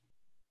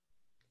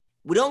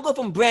 We don't go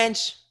from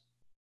branch,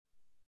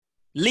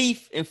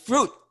 leaf, and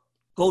fruit.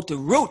 Go to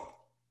root.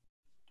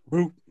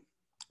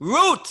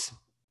 Root.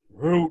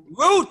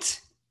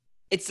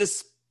 It's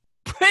the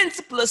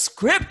principle of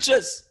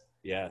scriptures.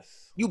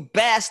 Yes. You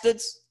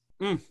bastards.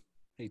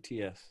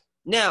 A.T.S.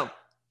 Now,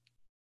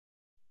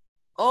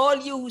 all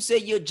you who say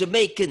you're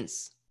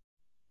Jamaicans,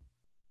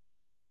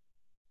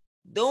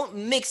 don't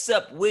mix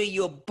up where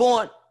you're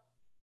born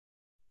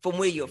from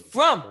where you're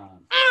from.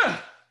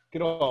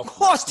 Get off.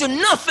 Cost you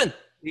nothing.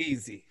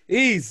 Easy.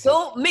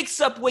 Don't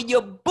mix up where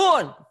you're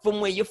born from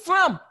where you're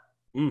from.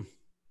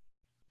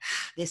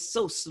 They're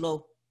so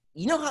slow.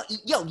 You know how,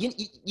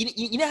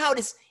 you know how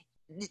this,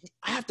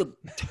 I have to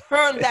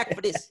turn back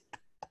for this.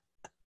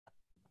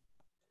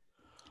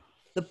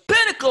 The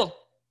pinnacle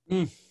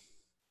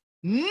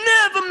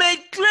never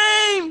made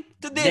claim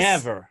to this.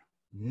 Never.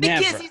 Never.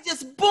 Because he's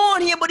just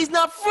born here, but he's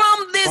not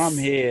from this. From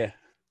here.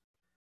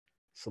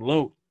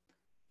 Salute.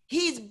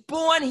 He's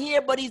born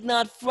here, but he's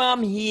not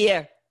from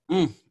here.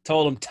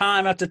 Told him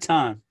time after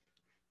time.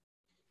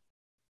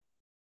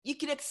 You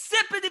can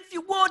accept it if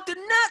you want to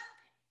not.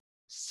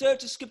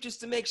 Search the scriptures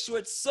to make sure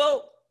it's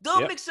so.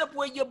 Don't mix up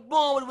where you're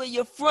born with where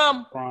you're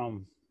from.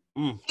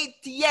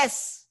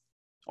 A.T.S.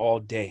 All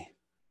day.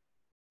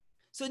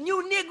 So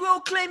new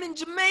Negro claiming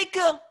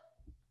Jamaica.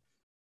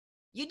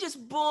 You're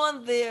just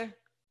born there.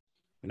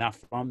 You're not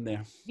from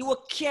there. You were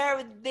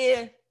carried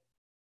there.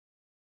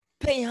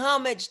 Pay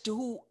homage to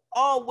who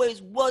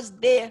always was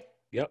there.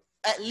 Yep.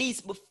 At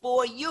least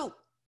before you.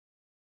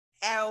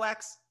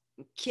 Arawaks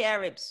and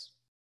Caribs.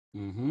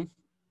 Mm-hmm.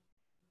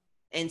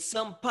 And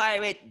some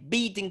pirate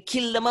beat and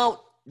killed them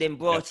out, then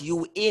brought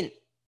you in.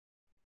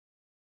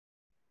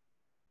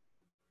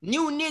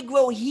 New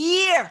Negro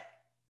here.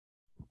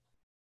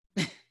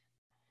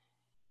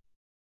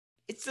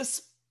 It's a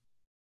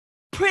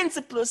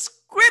principle of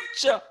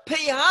scripture.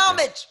 Pay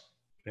homage.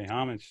 Pay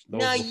homage.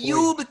 Now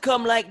you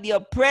become like the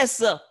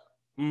oppressor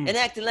and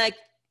acting like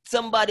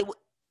somebody.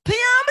 Pay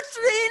homage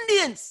to the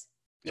Indians.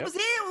 He was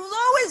here. He was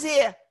always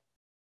here.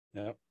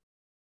 Yep.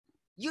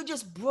 You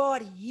just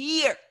brought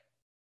here.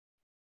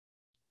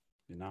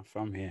 You're not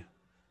from here.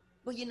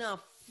 But you're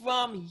not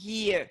from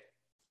here.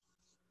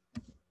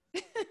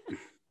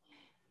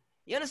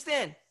 You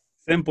understand?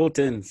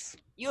 Simpletons.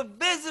 You're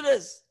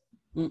visitors.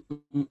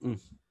 Mm-mm-mm-mm.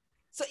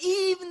 So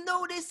even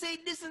though they say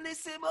this and they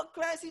say about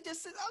Christ, he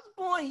just says, I was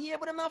born here,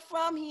 but I'm not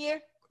from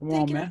here. Come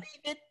on, man.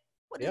 Leave it.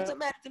 What does it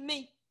matter to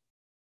me?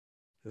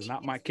 It's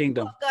not my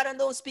kingdom. God, I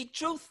don't speak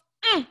truth.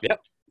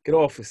 Yep. Get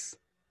off us.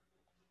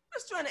 I'm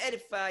just trying to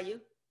edify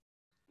you.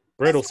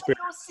 Brittle spirit.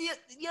 Don't see it.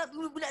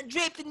 We're not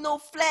draped in no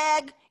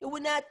flag. And we're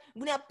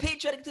not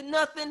patriotic to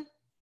nothing.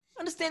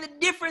 Understand the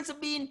difference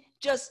of being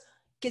just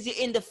because you're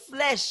in the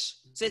flesh.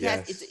 So it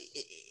has,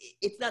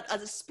 it's not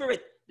as a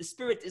spirit. The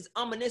spirit is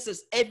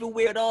omniscience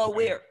everywhere and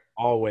allwhere.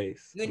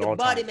 Always. You're in the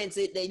embodiment.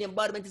 The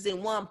embodiment is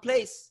in one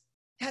place.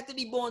 You have to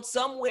be born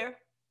somewhere.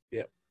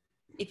 Yep.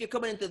 If you're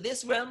coming into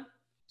this realm,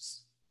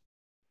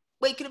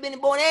 but you could have been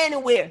born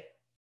anywhere.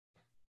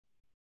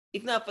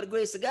 If not for the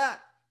grace of God.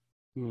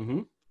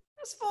 Mm-hmm.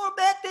 Let's fall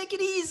back, take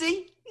it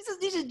easy.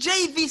 This is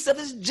JV stuff.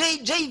 This is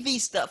JV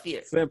stuff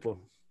here. Simple.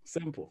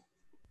 Simple.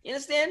 You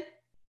understand?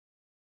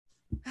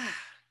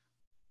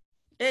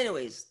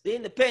 Anyways, the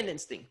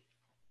independence thing.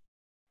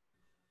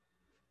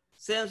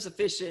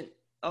 Self-sufficient,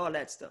 all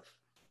that stuff.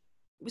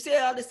 We say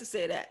all this to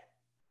say that.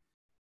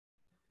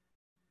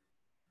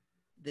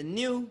 The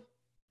new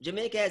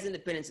Jamaica has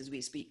independence as we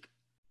speak.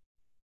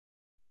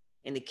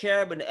 And the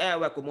Carib and the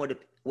Arawak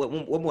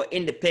were more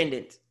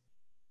independent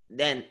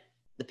than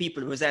the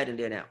people residing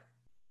there now.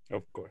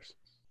 Of course.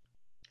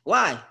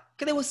 Why?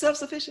 Because they were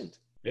self-sufficient.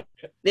 Yep.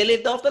 They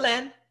lived off the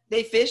land.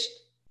 They fished.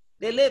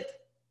 They lived.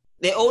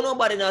 They owe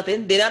nobody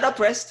nothing. They're not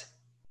oppressed.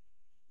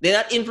 They're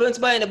not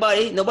influenced by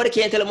anybody. Nobody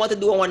can tell them what to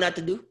do and what not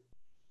to do.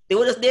 They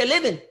were just there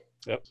living.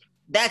 Yep.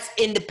 That's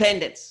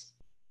independence.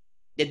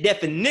 The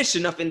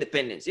definition of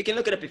independence. You can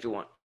look it up if you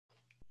want.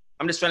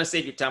 I'm just trying to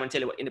save you time and tell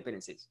you what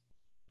independence is.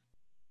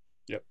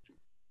 Yep.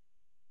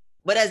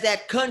 But as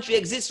that country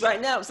exists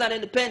right now, it's not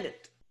independent.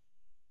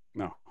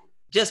 No.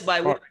 Just by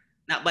word,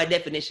 not by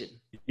definition.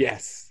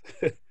 Yes.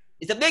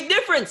 It's a big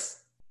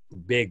difference.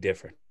 Big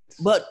difference.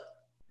 But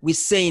we're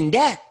saying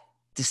that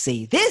to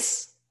say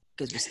this,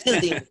 because we're still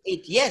dealing with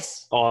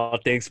A.T.S. All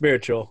things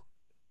spiritual.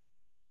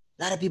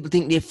 A lot of people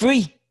think they're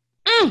free.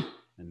 And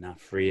not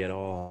free at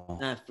all.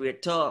 Not free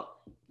at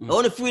all. The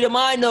only freedom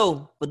I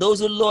know, for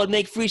those who the Lord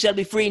make free shall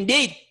be free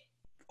indeed.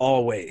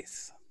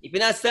 Always. If you're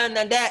not standing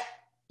on that,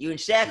 you're in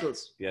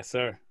shackles. Yes,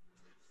 sir.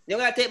 You don't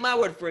got to take my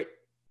word for it.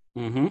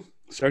 Mm-hmm.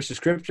 Search the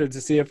scripture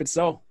to see if it's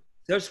so.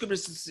 Search scripture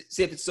to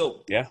see if it's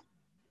so. Yeah.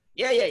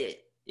 Yeah.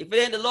 If it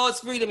ain't the Lord's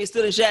freedom, you're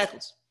still in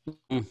shackles.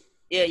 Mm.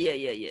 Yeah.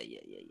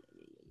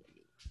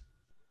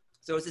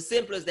 So it's as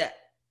simple as that.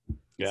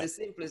 Yeah. It's as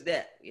simple as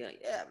that. Yeah,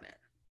 man.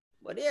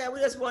 But yeah, we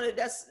just wanted,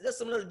 that's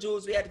some little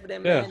jewels we had for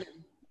them, Yeah. man. A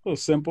little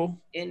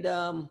simple. And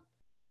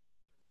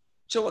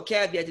show a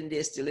caveat in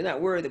there still. They're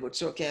not worthy, but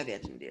show a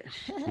caveat in there.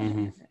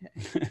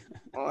 Mm-hmm.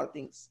 All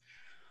things.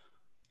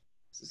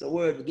 This is a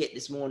word we get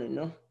this morning,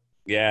 no?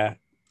 Yeah.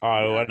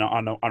 On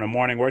the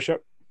morning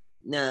worship?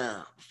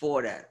 Nah,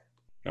 before that.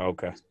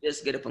 Okay.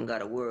 Just get up and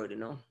got a word, you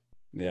know?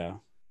 Yeah.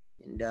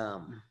 And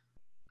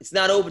it's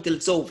not over till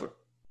it's over.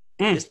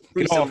 Just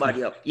free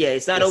somebody up. Yeah,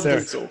 it's not over till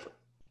it's over.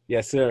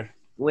 Yes, sir.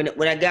 When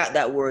I got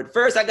that word,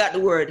 first I got the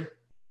word.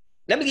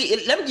 Let me get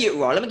it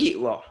raw.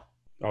 Okay.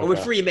 But we're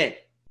free men.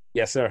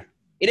 Yes, sir.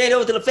 It ain't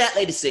over till the fat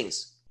lady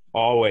sings.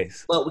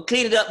 Always. But we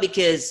clean it up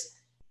because,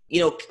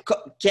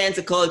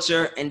 cancer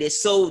culture, and they're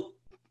so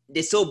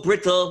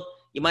brittle.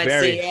 You might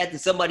say that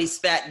somebody's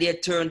fat, they're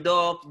turned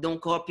off. Don't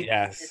call people.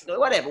 Yes.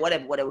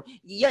 Whatever.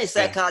 You're in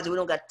psychology. We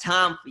don't got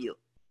time for you.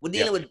 We're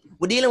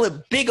dealing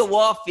with bigger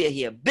warfare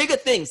here, bigger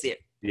things here.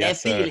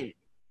 Yes, and feeling.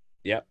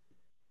 Yep.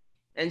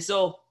 And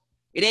so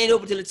it ain't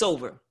over till it's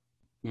over.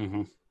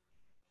 Mm-hmm.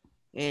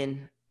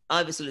 And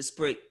obviously, let's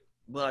pray.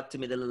 brought to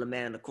me the little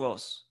man on the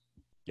cross.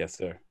 Yes,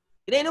 sir.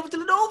 It ain't over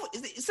till it's over.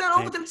 It's not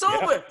over till it's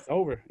over. It's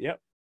over. Yep.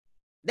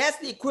 That's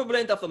the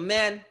equivalent of a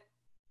man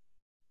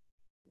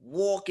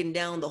walking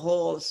down the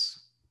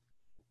halls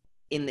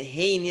in the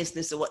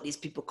heinousness of what these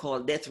people call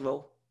death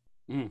row.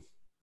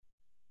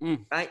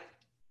 Right?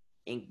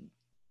 And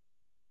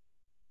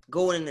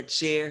going in the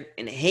chair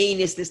in the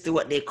heinousness to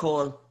what they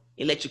call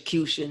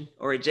electrocution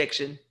or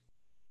ejection.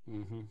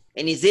 And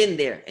he's in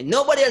there and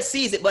nobody else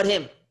sees it but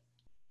him.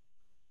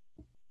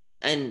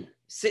 And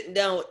sitting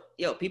down with,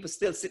 people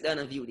still sit down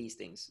and view these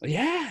things.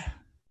 Yeah.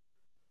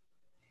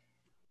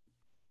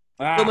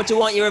 How much you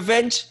want your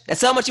revenge?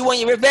 That's how much you want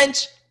your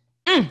revenge?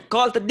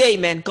 Call today,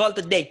 man. Call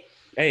today.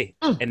 Hey,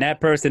 and that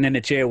person in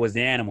the chair was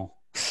the animal.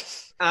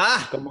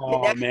 Come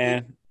on,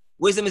 man.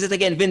 Wisdom is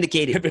again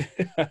vindicated.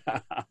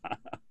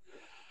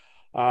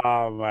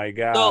 Oh my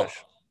gosh. So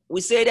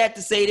we say that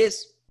to say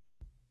this.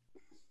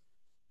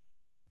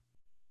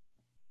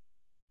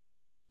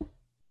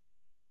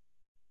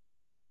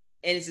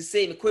 And it's the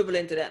same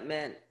equivalent to that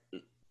man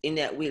in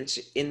that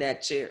wheelchair, in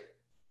that chair.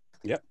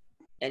 Yep.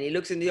 And he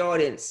looks in the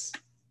audience.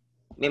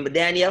 Remember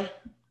Daniel?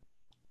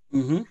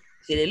 So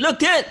they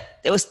looked in.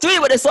 There was 3,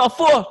 but they saw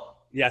 4.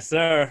 Yes,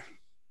 sir.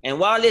 And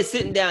while they're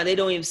sitting down, they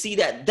don't even see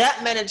that.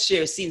 That man in the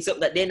chair is seeing something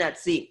that they're not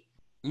seeing.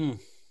 And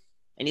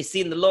he's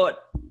seeing the Lord.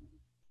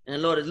 And the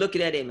Lord is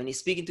looking at him and he's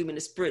speaking to him in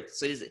the spirit.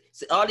 So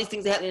all these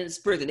things are happening in the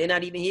spirit and they're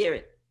not even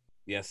hearing.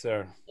 Yes,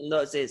 sir. And the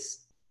Lord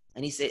says,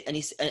 and he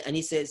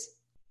says,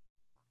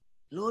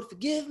 Lord,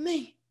 forgive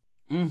me.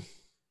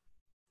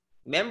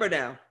 Remember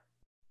now,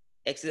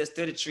 Exodus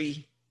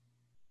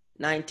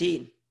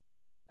 33:19.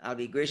 I'll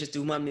be gracious to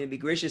whom I may be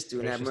gracious to,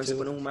 and have mercy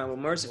upon whom I will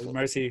merciful.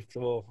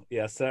 Merciful,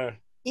 yes, sir.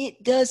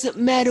 It doesn't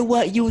matter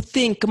what you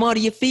think. Come out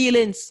of your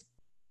feelings.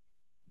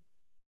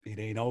 It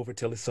ain't over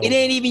till it's over. It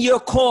ain't even your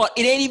call.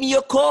 It ain't even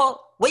your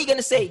call. What are you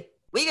gonna say?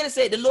 What are you gonna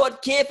say? The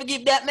Lord can't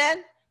forgive that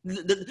man?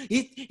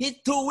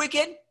 He's too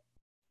wicked.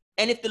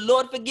 And if the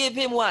Lord forgive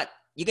him, what?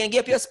 You gonna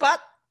give up your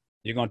spot?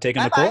 You're gonna take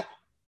him to court?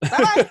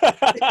 Bye-bye.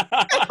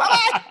 Bye-bye.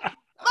 Bye-bye.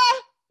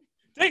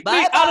 Take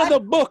me out of the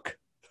book.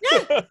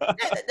 Yeah.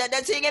 That's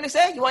what you're gonna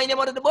say? You want him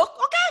out of the book?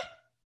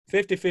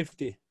 Okay.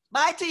 50-50.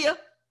 Bye to you.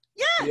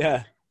 Yeah.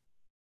 Yeah.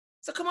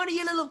 So come out of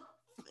your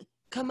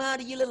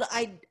little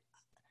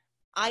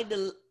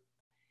ideologies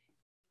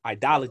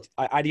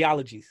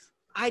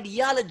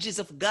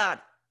of God.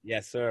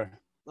 Yes, sir.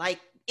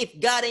 Like if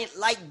God ain't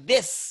like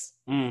this,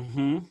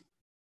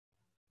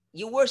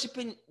 you're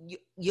worshiping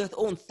your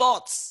own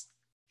thoughts.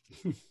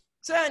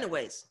 So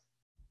anyways,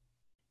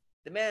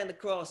 the man on the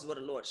cross is what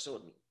the Lord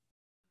showed me.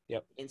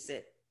 Yep. And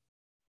said,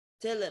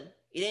 tell him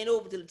it ain't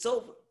over till it's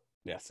over.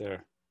 Yes,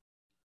 sir.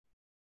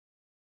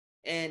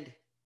 And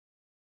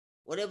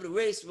whatever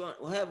race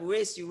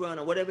you run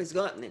or whatever it's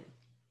gotten in,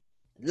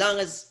 as long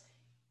as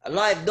a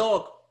live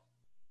dog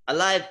is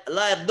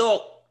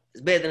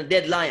better than a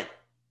dead lion.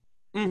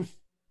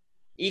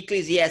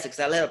 Ecclesiastics,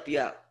 I'll help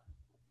you out.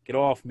 Get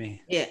off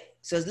me. Yeah.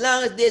 So as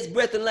long as there's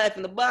breath and life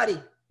in the body,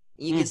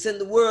 and you can send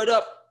the word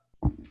up,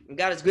 and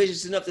God is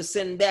gracious enough to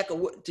send back a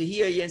word to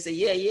hear you and say,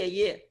 yeah,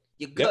 you're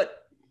good. Yep.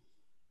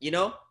 You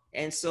know?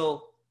 And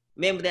so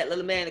remember that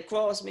little man at the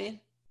cross, man?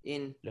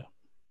 It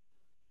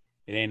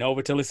ain't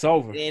over till it's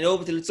over. It ain't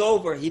over till it's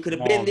over. He could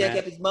have been there,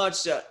 kept his mouth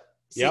shut.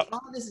 See, Yep.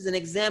 all this is an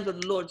example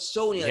of the Lord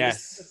showing you.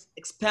 Yes. Just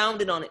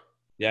expounded on it.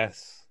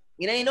 Yes.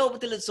 It ain't over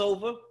till it's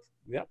over.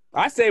 Yep.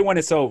 I say when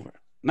it's over,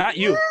 not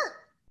you. Yeah.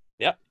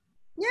 Yep.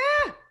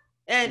 Yeah.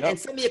 And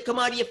some of you come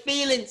out of your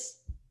feelings.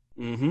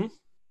 It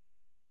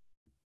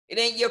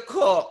ain't your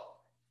call.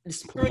 The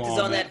spirit is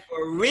on that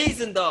for a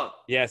reason, dog.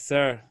 Yes,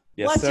 sir.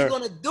 Yes, what sir. you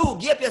gonna do?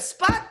 Give up your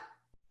spot?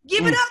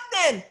 Give it up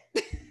then.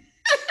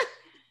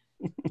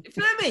 You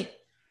feel me?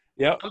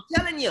 Yep. I'm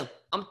telling you.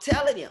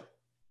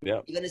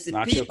 Yep. You're gonna see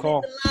Not people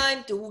in the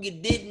line to who you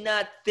did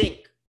not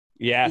think.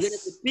 Yes. You're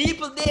gonna see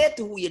people there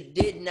to who you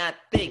did not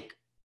think.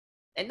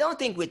 And don't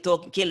think we're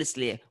talking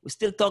carelessly. We're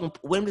still talking.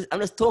 I'm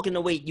just talking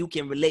the way you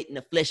can relate in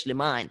the fleshly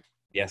mind.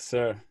 Yes,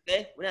 sir.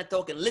 Okay? We're not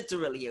talking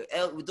literally here.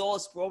 It's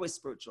always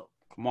spiritual.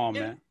 Come on,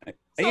 man.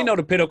 And you know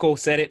the pinnacle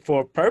said it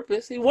for a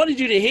purpose. He wanted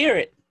you to hear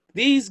it.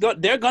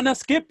 They're gonna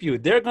skip you.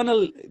 They're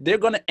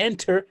gonna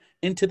enter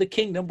into the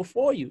kingdom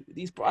before you.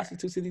 These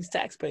prostitutes and these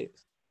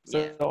taxpayers.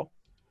 So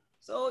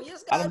you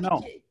just I gotta don't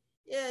know.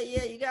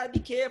 You gotta be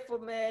careful,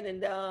 man,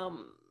 and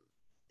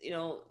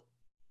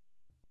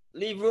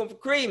leave room for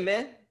cream,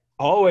 man.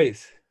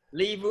 Always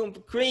leave room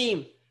for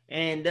cream,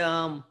 and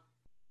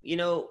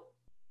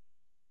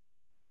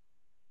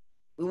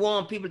we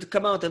want people to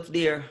come out of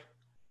their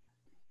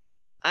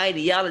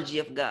ideology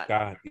of God.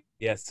 God,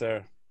 yes,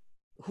 sir.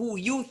 Who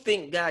you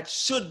think God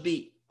should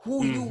be,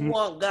 who you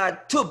want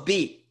God to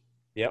be.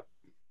 Yep.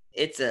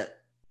 It's a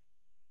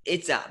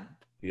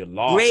you're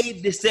lost.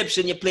 Grave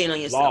deception you're playing on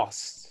yourself.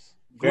 Lost.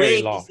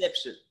 Very lost.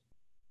 Deception.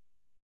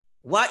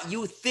 What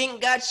you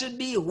think God should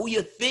be, who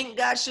you think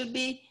God should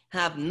be,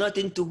 have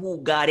nothing to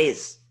who God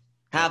is.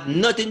 Have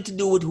nothing to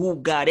do with who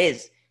God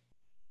is.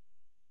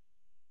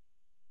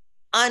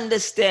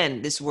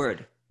 Understand this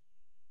word.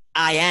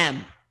 I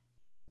am.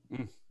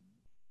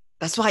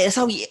 That's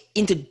how he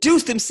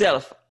introduced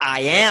himself. I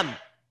am.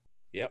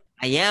 Yep.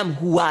 I am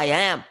who I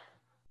am.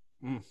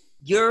 Mm.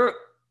 Your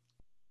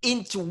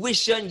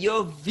intuition,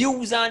 your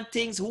views on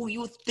things, who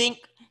you think.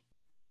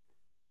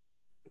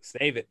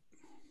 Save it.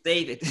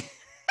 Save it.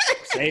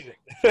 Save it.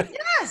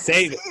 Yeah,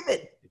 Save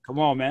it. Come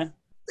on, man.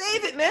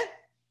 Save it, man.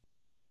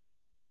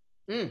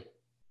 Yeah,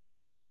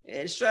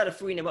 let's try to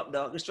free him up,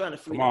 dog. Let's try to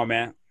free him Come on, up.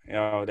 man.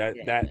 Yo,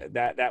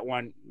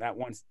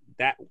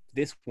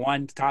 this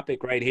one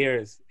topic right here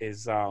is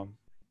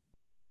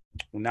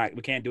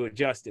we can't do it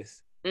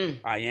justice.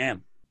 I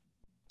am.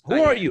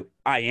 Who are you?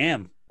 I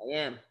am. I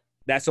am.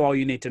 That's all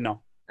you need to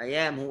know. I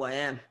am who I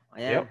am.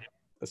 I am. Yep.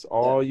 That's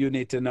all you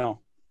need to know.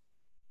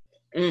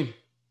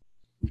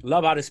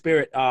 Love how the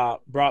Spirit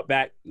brought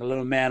back the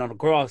little man on the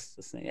cross.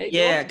 Saying, hey,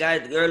 yeah,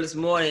 got the girl this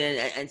morning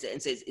and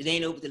says it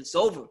ain't over till it's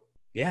over.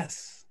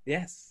 Yes. You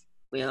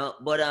know,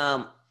 but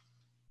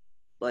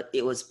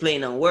it was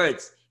playing on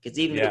words because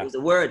even if it was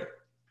a word,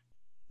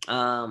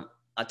 I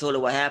told her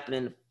what happened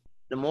in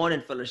the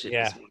morning fellowship.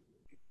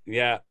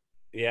 Yeah.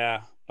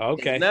 Yeah.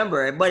 Okay.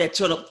 Remember, everybody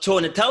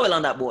throwing the towel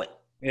on that boy.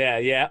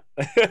 Yeah.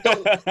 So,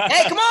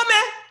 hey, come on,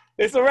 man.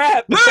 It's a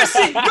wrap.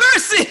 Mercy.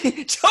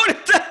 Throw the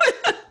towel.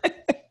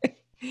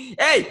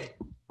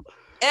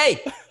 Hey.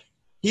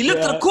 He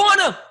looked to the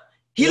corner.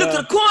 Looked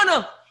to the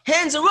corner.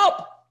 Hands are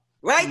up,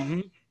 right?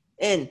 Mm-hmm.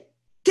 And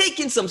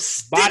taking some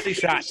body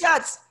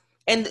shots.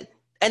 And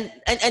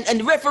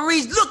the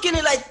referee's looking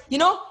at like, you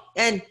know,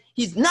 and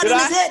he's nodding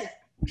his head.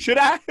 Should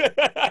I?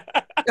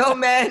 Yo,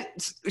 man.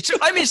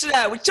 Should I?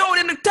 We're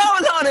throwing the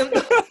towel on him.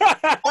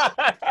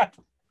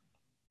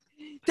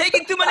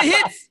 Taking too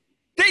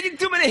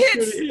many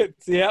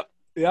hits. Yep.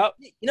 You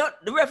know,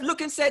 the ref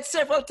looking said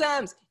several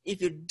times, if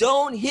you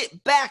don't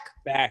hit back,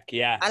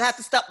 I'll have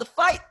to stop the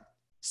fight.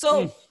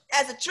 So,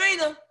 as a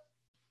trainer,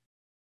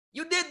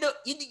 you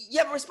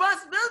have a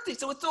responsibility.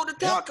 So we throw the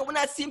towel because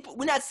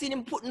we're not seeing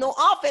him putting no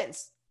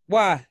offense.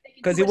 Why?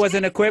 Because he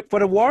wasn't equipped for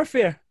the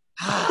warfare.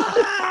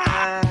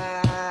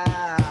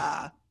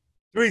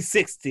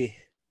 360.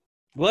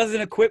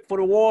 Wasn't equipped for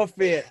the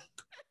warfare.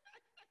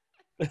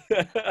 You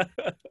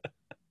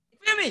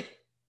feel me?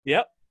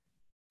 Yep.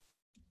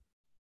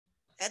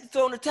 Had to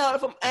throw in the towel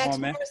from Axe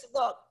Mercy,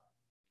 dog.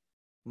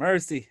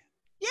 Mercy.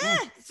 Yeah,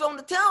 throw in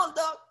the towel,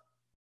 dog.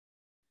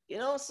 You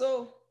know,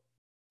 so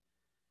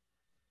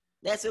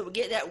that's where we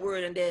get that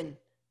word. And then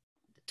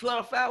the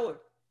 12th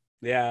hour.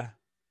 Yeah.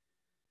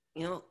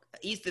 You know,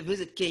 Easter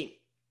visit came.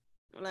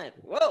 I'm like,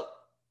 whoa.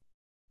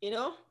 You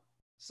know,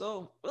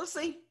 so we'll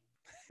see.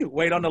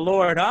 Wait on the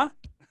Lord, huh?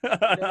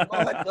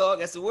 Lord, dog,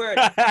 that's the word.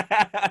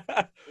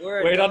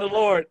 Wait on the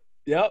Lord.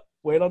 Yep.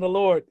 Wait on the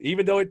Lord.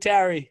 Even though it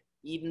tarry.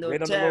 Even though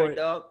it tarry,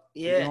 dog.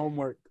 Yeah.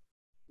 Homework.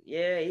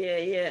 Yeah.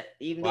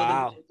 Even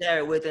though it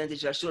tarry, wait until it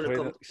shall surely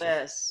come to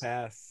pass.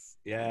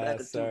 Yeah, back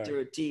to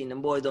 2:13.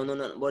 Them boys don't know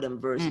nothing about them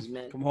verses,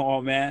 man. Come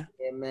on, man.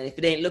 Yeah, man. If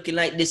it ain't looking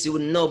like this, you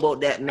wouldn't know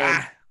about that,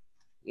 man.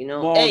 You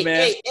know? Come on,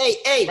 man.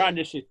 Hey. Run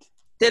this shit.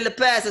 Tell the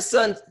pastor,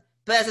 son.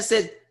 Pastor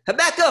said,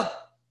 Habakkuk.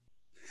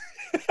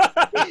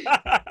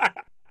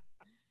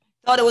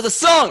 Thought it was a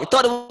song. He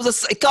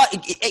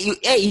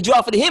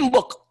draw for the hymn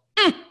book.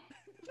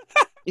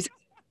 He said,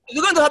 if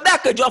you're going to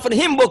Habakkuk, draw for the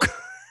hymn book.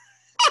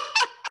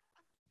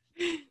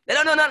 They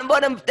don't know nothing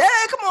about them.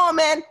 Hey, come on,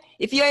 man.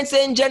 If you ain't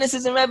saying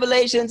Genesis and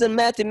Revelations and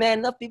Matthew, man,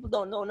 enough people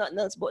don't know nothing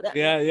else about that.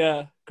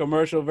 Yeah.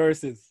 Commercial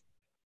verses.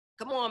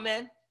 Come on,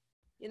 man.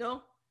 You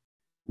know?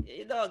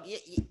 You dog, you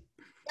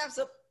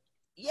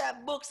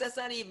have books that's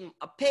not even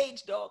a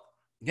page, dog.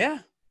 Yeah.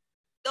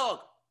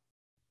 Dog,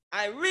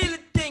 I really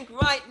think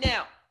right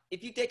now,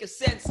 if you take a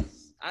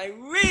census, I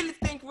really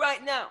think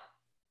right now,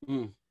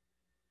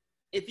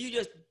 if you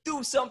just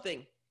do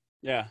something,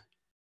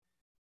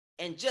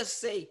 and just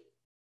say,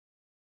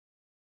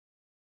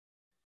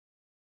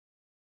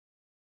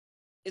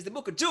 is the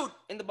book of Jude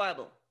in the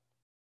Bible?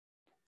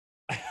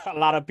 A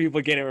lot of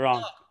people get it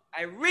wrong. Dog,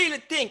 I really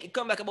think it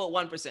come back about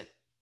 1%.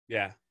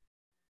 Yeah.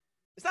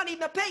 It's not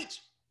even a page.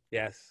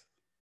 Yes.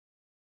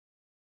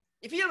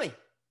 You feel me?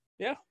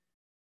 Yeah.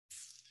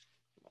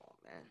 Oh,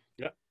 man.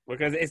 Yeah.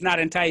 Because it's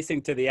not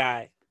enticing to the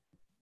eye.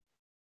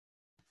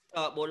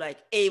 But like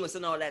Amos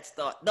and all that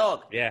stuff.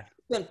 Dog. Yeah.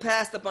 When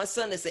pastor up on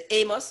Sunday say,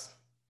 Amos.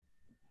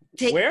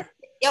 Where?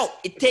 Yo,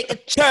 it take a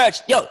church.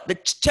 Yo, the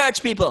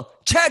church people.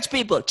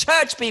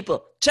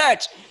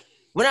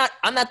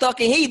 I'm not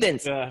talking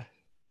heathens.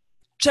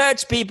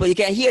 Church people. You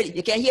can hear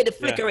the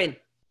flickering.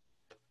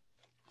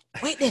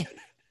 Wait there.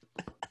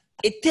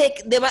 It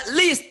take them at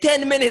least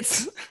 10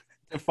 minutes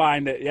to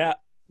find it. Yeah.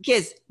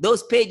 Because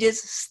those pages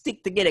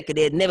stick together because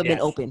they had never been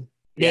open.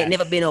 They had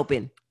never been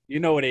open. You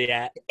know where they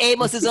at.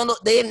 Amos is on.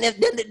 They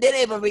didn't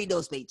even read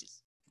those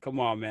pages. Come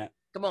on, man.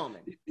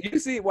 You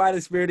see why the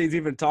Spirit is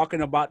even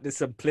talking about the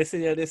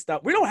simplicity of this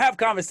stuff? We don't have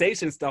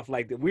conversation stuff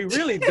like that. We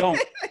really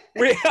don't.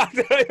 we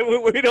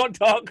don't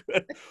talk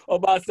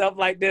about stuff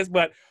like this,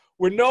 but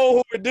we know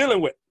who we're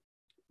dealing with.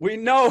 We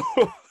know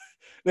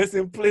the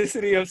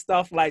simplicity of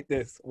stuff like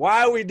this.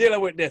 Why are we dealing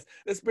with this?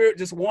 The Spirit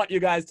just want you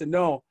guys to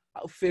know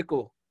how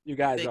fickle you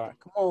guys are.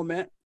 Come on,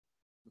 man.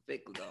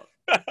 Fickle, dog.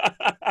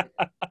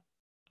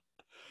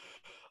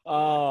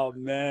 Oh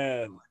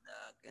man.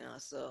 You know,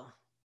 so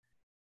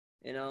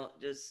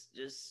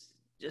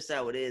just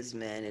how it is,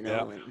 man.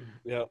 Yeah. And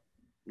Yeah.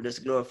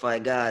 just glorify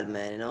God,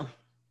 man.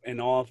 In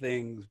all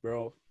things,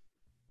 bro.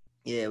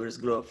 Yeah, we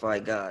just glorify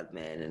God,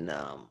 man, and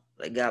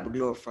let God be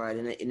glorified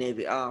in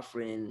every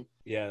offering.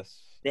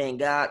 Yes. Thank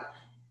God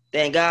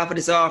for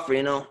this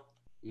offering.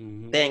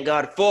 Mm-hmm. Thank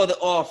God for the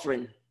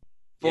offering,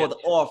 Yep.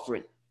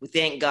 We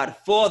thank God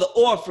for the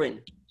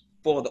offering,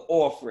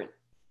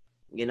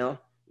 Yeah,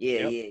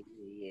 Yep. yeah.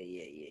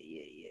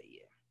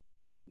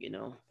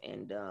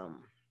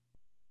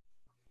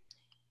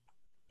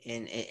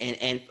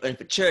 And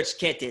for church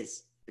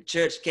ketters,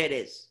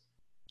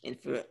 and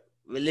for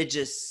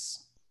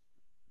religious,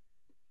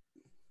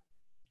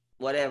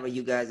 whatever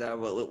you guys are,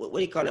 what do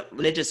you call it?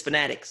 Religious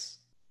fanatics.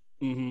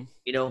 Mm-hmm.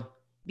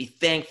 Be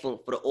thankful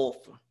for the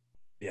offer.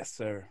 Yes,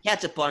 sir.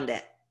 Catch upon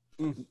that.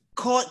 Mm.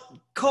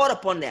 Caught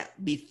upon that.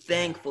 Be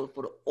thankful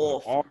for the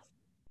offer.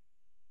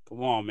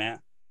 Come on, man.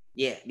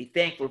 Yeah, be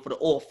thankful for the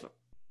offer.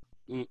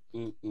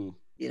 Mm-mm-mm.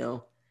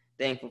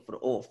 Thankful for the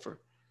offer.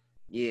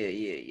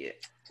 Yeah.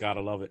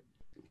 Gotta love it.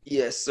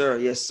 Yes, sir.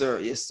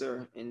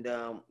 And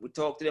we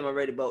talked to them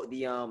already about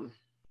the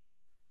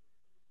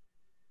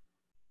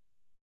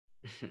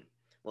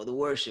well, the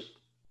worship.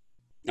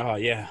 Oh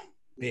yeah.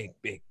 Big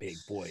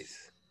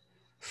boys.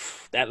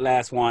 That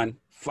last one,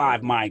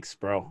 5 mics,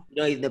 bro.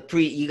 You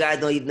guys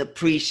don't even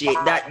appreciate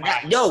that.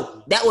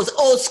 That was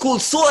old school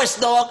source,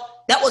 dog.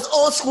 That was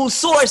old school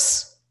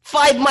source.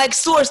 5 mic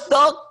source,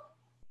 dog.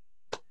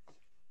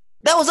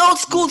 That was old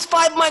school's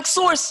 5 mic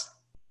source.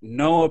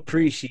 No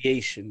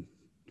appreciation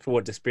for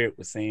what the Spirit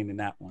was saying in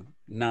that one.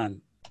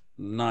 None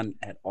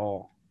at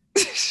all.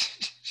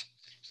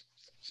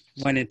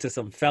 Went into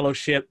some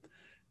fellowship.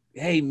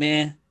 Hey,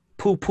 man,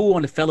 poo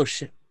on the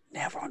fellowship.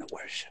 Never on the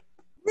worship.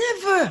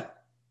 Never.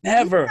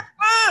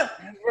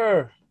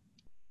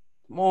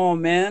 Come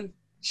on, man.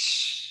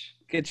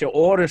 Get your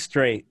order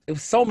straight. There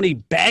was so many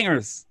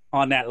bangers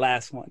on that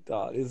last one,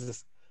 dog. It's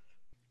just,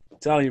 I'm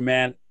telling you,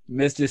 man,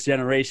 miss this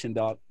generation,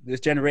 dog.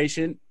 This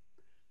generation,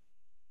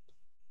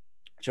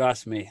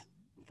 trust me,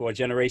 for a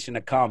generation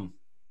to come,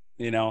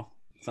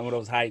 some of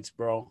those heights,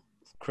 bro,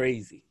 it's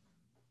crazy.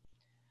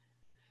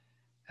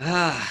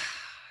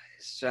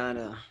 It's trying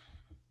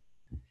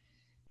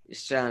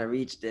to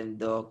reach them,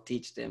 dog.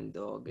 Teach them,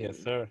 dog. Yes,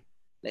 sir.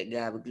 Let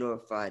God be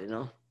glorified,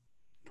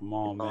 Come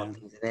on, in all man.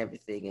 things and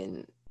everything,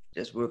 and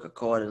just work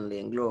accordingly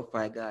and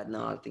glorify God in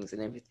all things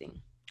and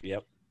everything.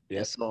 Yep.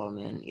 That's all,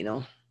 man.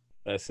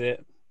 That's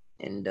it.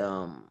 And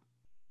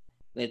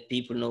let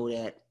people know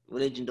that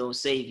religion don't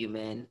save you,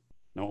 man.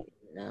 Nope.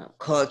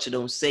 Culture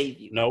don't save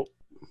you. Nope.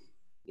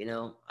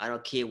 I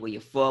don't care where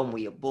you're from,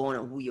 where you're born,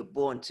 or who you're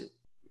born to.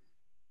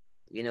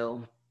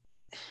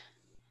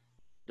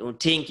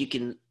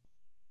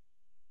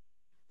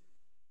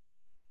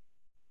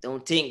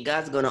 Don't think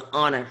God's gonna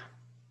honor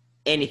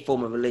any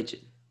form of religion.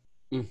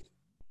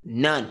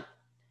 None.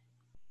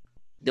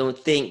 Don't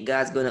think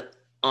God's gonna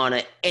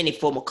honor any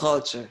form of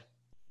culture.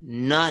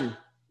 None.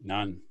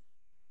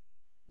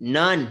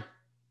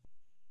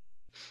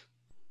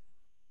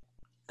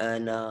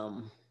 And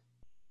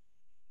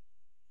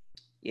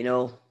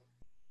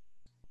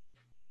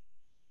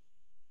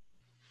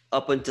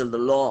up until the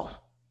law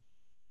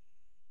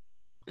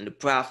and the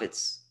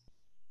prophets,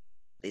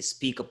 they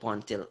speak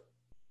upon till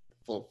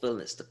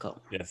fulfillment to come.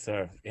 Yes,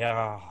 sir.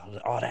 Yeah,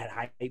 all that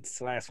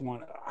heights last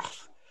one.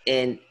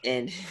 And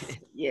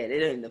yeah, they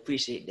don't even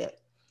appreciate that.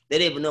 They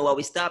don't even know why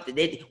we stopped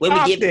it. When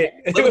we gave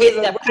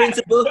that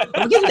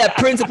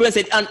principle and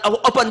said,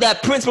 up on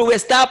that principle, we're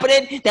stopping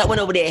it. That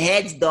went over their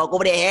heads, dog.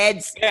 Over their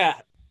heads.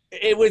 Yeah,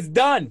 it was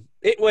done.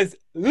 It was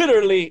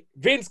literally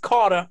Vince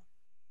Carter.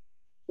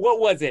 What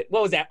was it?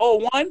 What was that?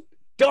 01?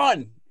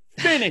 Done.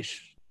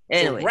 Finish.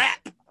 Anyway,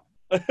 wrap.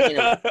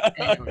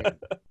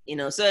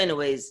 So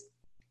anyways,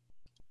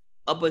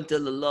 up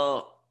until the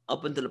law,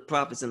 up until the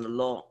prophets and the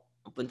law,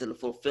 up until the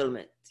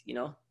fulfillment,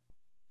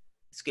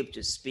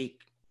 scriptures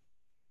speak.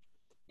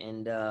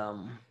 And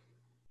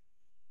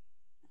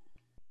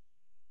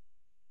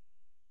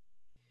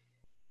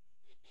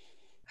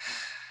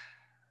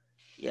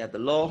you have the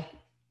law,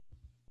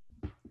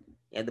 you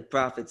have the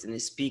prophets, and they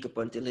speak up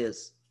until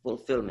his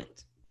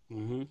fulfillment.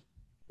 Mm-hmm.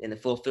 And the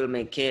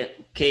fulfillment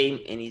came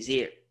and he's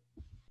here.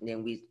 And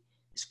then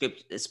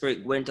the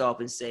Spirit went off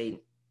and said,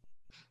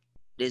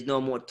 there's no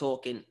more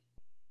talking.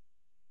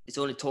 It's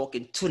only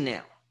talking to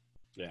now.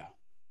 Yeah.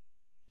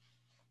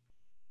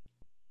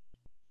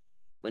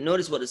 But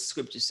notice what the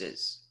scripture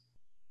says.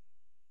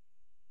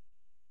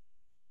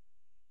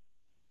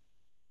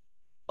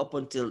 Up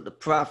until the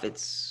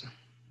prophets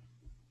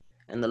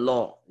and the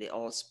law, they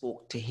all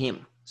spoke to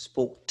him.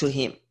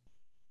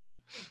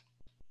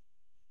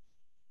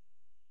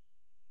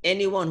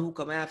 Anyone who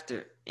come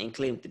after and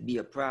claim to be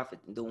a prophet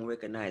and don't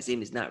recognize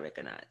him is not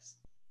recognized.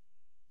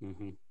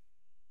 Mm-hmm.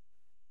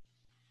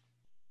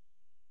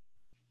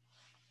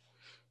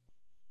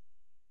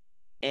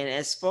 And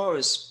as far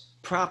as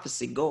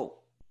prophecy go,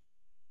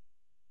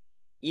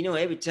 You know,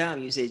 every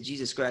time you say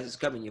Jesus Christ is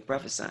coming, you're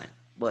prophesying.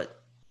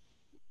 But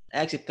I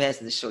actually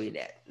passed it to show you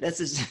that. That's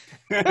just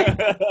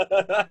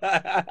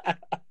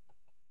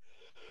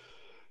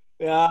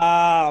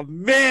Ah,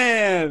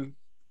 man.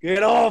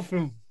 Get off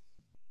him.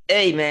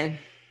 hey, man.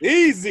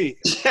 Easy.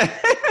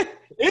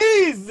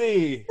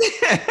 Easy.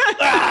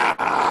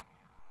 Ah,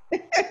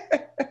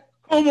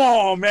 come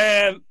on,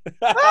 man.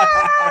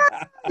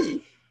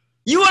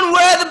 You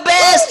unworthy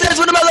bastards.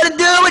 What am I going to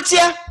do with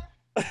you?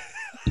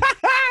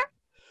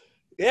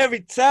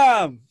 Every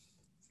time.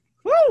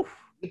 Woo.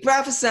 You're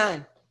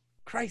prophesying.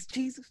 Christ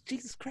Jesus.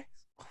 Jesus Christ.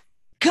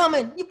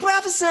 Coming. You're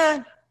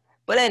prophesying.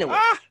 But anyway.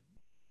 Ah,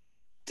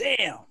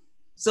 damn.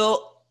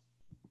 So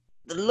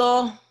the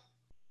law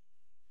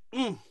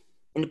Mm.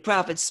 and the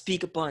prophets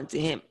speak upon to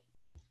him.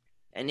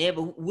 And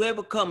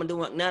whoever come and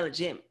don't acknowledge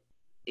him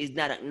is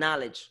not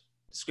acknowledged.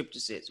 The scripture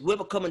says,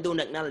 whoever come and don't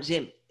acknowledge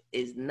him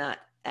is not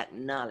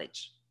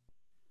acknowledged.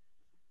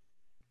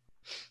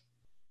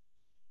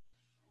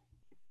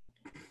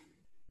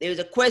 There's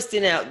a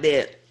question out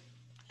there.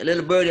 A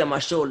little birdie on my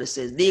shoulder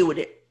says, deal with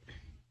it.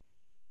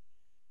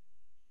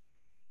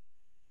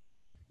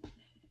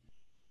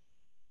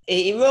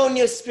 A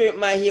erroneous spirit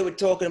might hear we're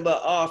talking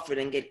about offering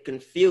and get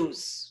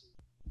confused.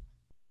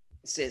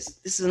 It says,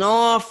 this is an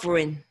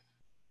offering.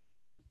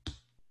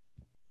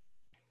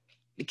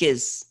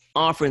 Because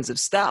offerings have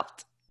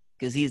stopped.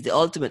 Because he's the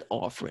ultimate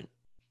offering.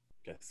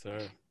 Yes, sir.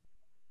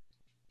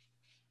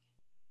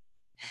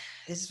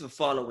 This is for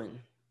following.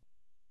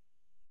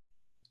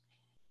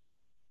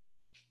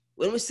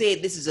 When we say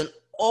this is an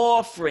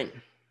offering,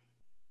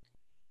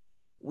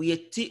 we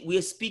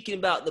are speaking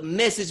about the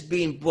message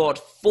being brought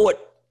forth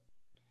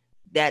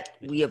that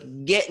we are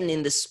getting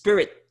in the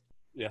spirit,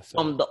 yes, sir,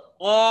 from the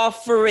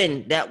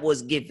offering that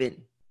was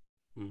given.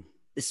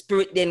 The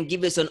spirit then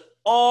gives us an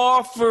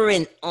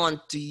offering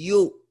unto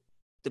you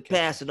to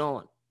pass it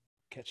on.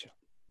 Catch up.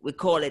 We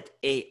call it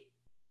a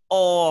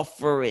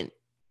offering,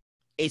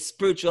 a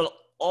spiritual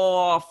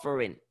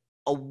offering,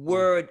 a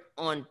word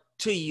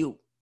unto you.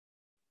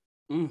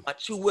 A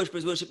true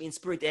worshipers worship in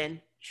spirit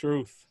and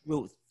truth.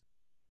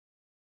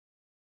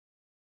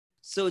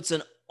 So it's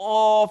an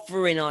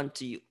offering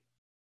unto you.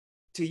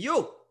 To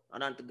you,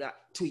 not unto God.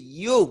 To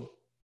you.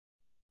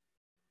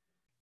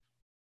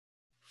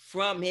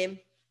 From him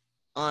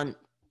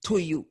unto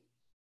you.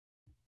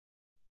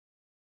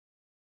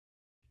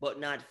 But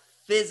not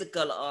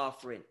physical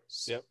offering.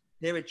 Yep.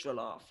 Spiritual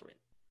offering.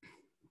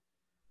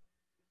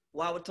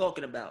 What we're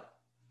talking about?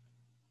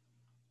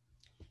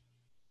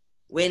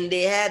 When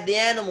they had the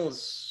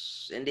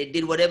animals and they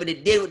did whatever they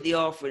did with the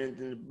offering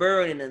and the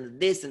burning and the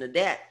this and the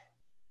that.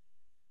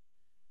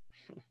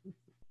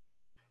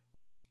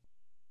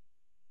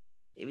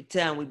 Every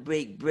time we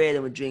break bread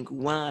and we drink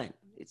wine,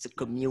 it's a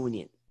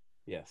communion.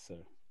 Yes, sir.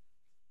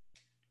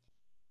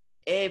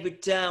 Every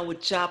time we're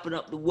chopping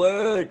up the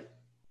word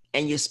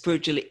and you're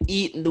spiritually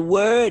eating the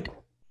word,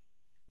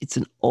 it's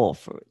an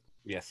offering.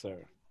 Yes,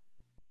 sir.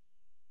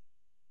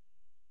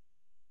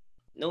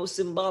 No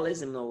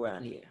symbolism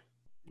around here.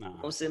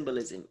 No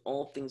symbolism.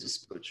 All things are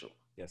spiritual.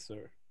 Yes,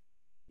 sir.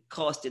 It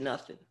costs you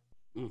nothing.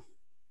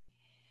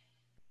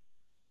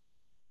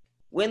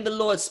 When the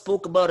Lord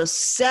spoke about a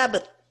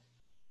Sabbath,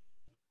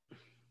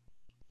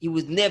 he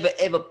was never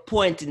ever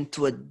pointing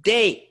to a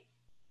day.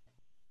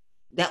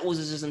 That was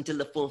just until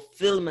the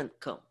fulfillment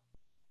come.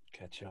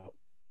 Catch up.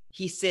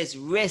 He says,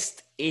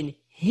 rest in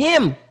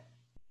him.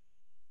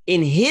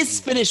 In his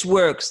finished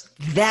works.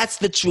 That's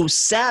the true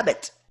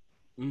Sabbath.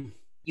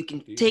 You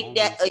can take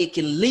that or you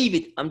can leave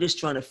it. I'm just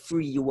trying to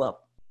free you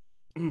up.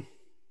 Do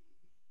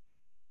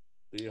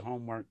your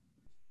homework.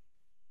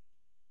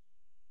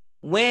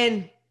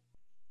 When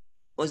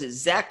was it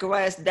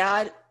Zacharias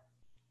died?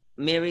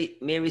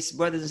 Mary's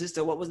brothers and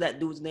sister, what was that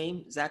dude's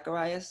name?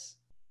 Zacharias?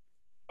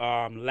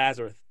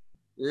 Lazarus.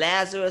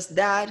 Lazarus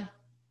died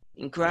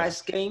and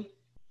Christ came.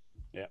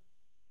 Yeah.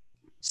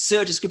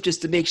 Search the scriptures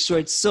to make sure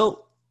it's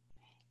so.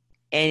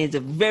 And it's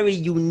a very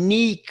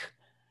unique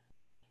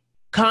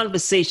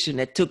conversation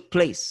that took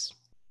place.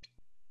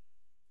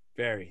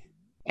 Very.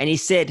 And he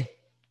said,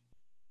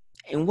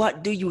 and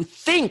what do you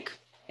think?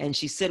 And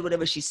she said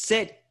whatever she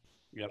said.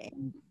 Yep.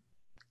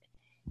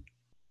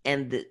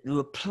 And the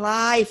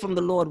reply from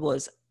the Lord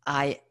was,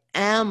 I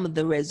am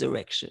the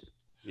resurrection.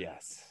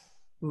 Yes.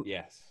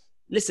 Yes.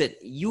 Listen,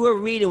 you are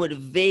reading with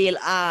veiled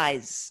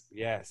eyes.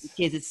 Yes.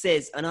 Because it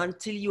says, and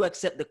until you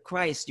accept the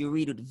Christ, you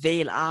read with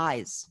veiled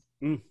eyes.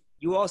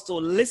 You also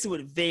listen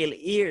with veiled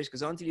ears,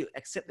 because until you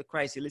accept the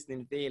Christ, you're listening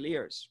with veiled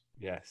ears.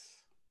 Yes.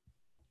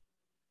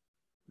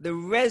 The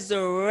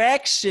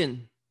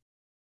resurrection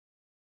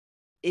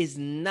is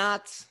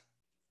not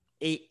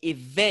an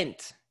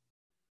event.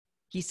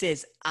 He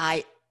says,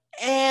 I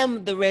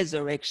am the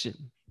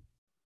resurrection.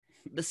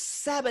 The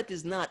Sabbath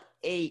is not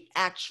an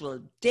actual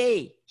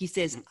day. He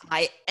says,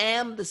 I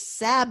am the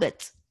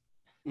Sabbath.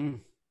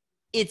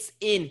 It's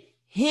in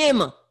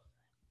him.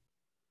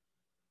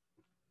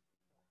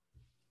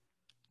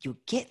 You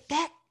get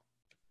that?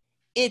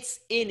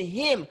 It's in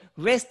him.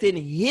 Rest in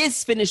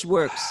his finished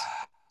works.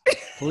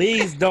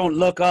 Please don't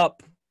look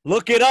up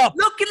Look it up.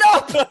 Look it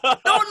up.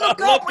 Don't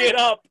look up. Look it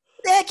up.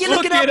 The heck you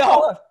Look looking it up up.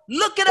 for?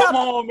 Look it Come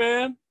up. on,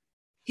 man.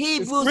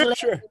 Hebrews will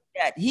help you with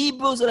that.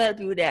 Hebrews will help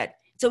you with that.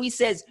 So he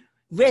says,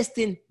 rest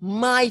in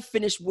my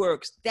finished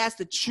works. That's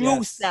the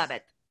true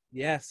Sabbath.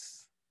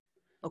 Yes.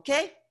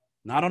 Okay?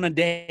 Not on a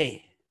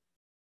day.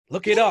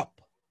 Look it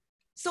up.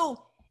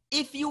 So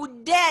if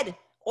you dead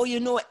or you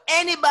know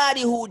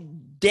anybody who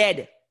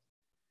dead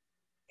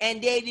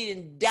and they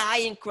didn't die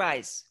in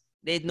Christ,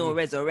 there's no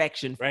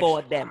resurrection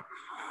for them,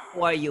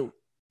 for you.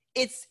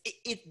 It's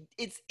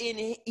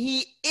in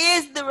he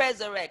is the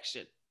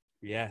resurrection.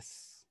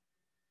 Yes.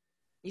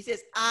 He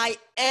says, I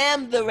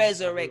am the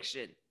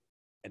resurrection.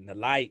 And the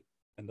light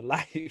and the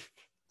life.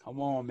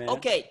 Come on, man.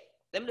 Okay,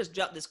 let me just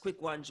drop this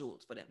quick one,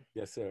 Jules, for them.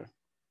 Yes, sir.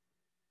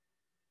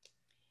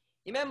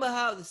 You remember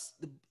how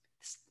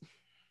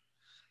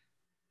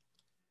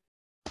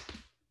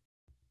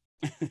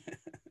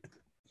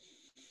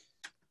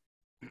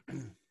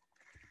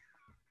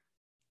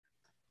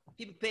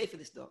people pay for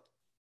this stuff?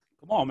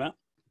 Come on, man.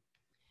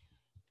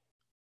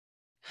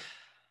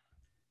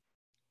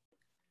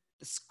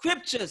 The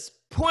scriptures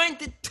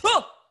pointed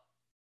to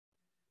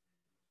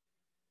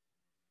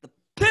the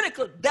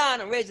pinnacle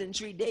down and raised in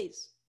 3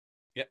 days.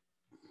 Yep.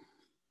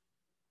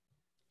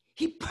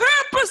 He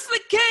purposely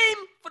came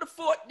for the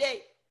 4th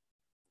day.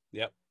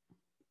 Yep.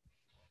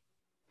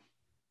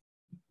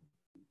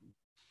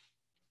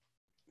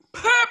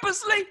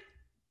 Purposely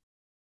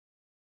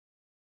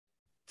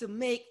to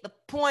make the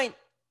point,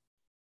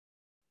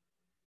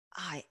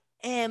 I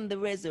am the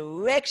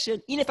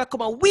resurrection. Even if I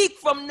come a week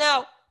from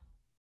now,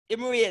 it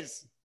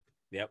raise.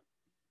 Yep.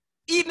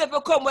 Even if I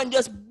come when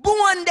just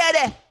born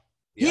daddy,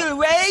 he'll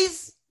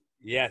raise.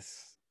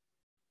 Yes.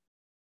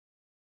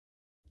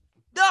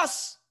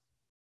 Thus,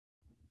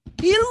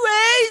 he'll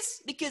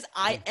raise because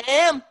I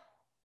am.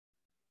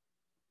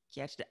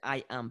 Catch the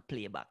I am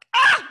playback.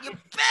 Ah, you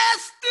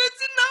bastards!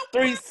 You know?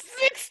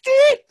 360?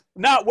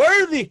 Not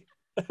worthy.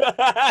 Catch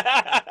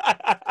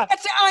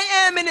the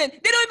I am in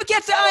it. They don't even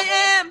catch the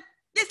I am.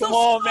 They're so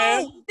slow.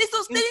 Man. They're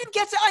so slow. They didn't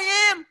catch the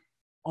I am.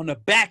 On the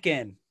back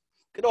end.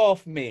 Get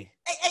off me.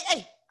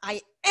 Hey.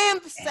 I am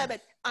the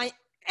Sabbath. I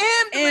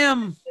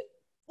am.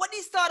 What did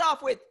he start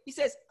off with? He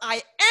says,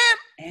 I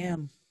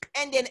am.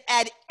 And then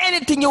add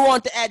anything you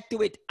want to add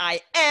to it.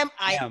 I am.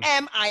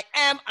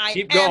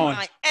 Keep going.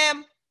 I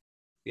am.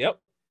 Yep.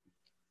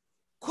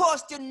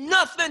 Cost you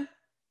nothing.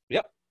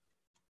 Yep.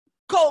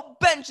 Cold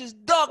benches,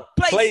 dark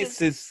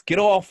places. Get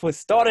off. It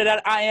started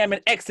at I am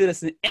in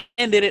Exodus and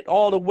ended it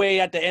all the way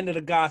at the end of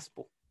the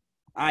gospel.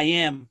 I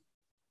am.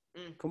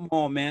 Come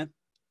on, man.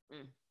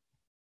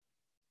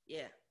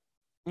 Yeah.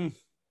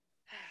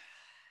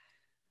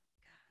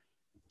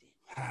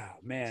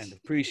 Man, the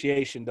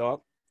appreciation,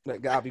 dog.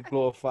 Let God be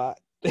glorified.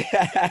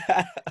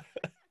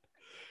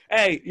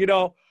 Hey, you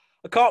know,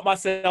 I caught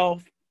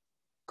myself,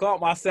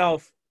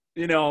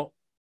 you know,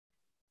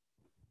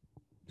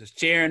 just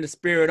cheering the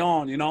spirit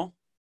on, you know.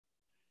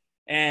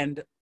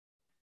 And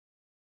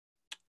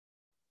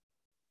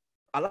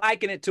I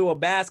liken it to a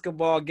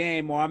basketball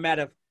game, or I'm at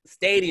a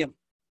stadium.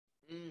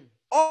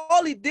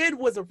 All he did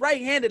was a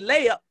right-handed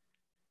layup.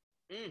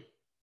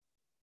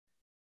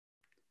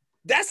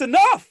 That's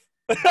enough.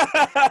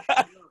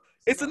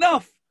 It's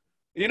enough.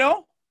 You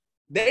know,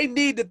 they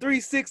need the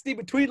 360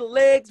 between the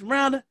legs,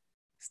 around it.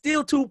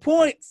 Still 2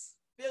 points.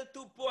 Still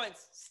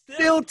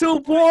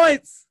 2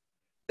 points.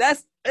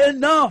 That's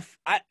enough.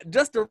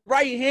 Just the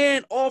right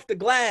hand off the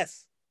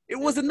glass. It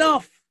was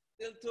enough.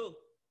 Still 2.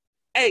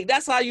 Hey,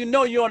 that's how you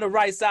know you're on the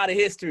right side of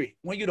history.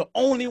 When you're the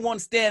only one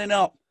standing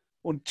up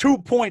when 2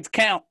 points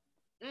count.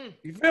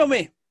 You feel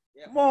me?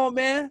 Yeah. Come on,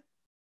 man.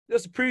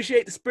 Just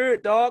appreciate the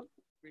spirit, dog.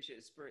 Appreciate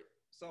the spirit.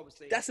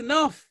 That's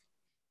enough.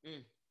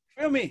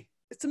 Feel me?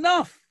 It's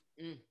enough.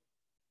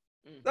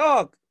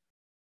 Dog.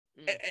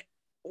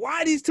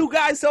 Why are these two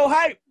guys so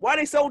hyped? Why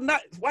they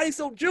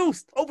so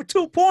juiced? Over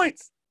 2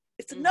 points.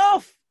 It's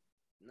enough.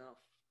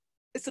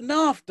 It's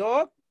enough,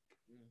 dog.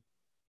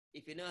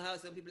 If you know how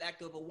some people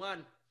act over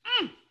 1.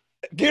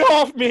 Get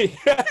off me.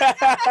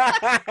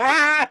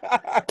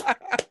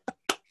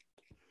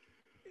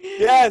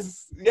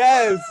 Yes.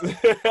 Some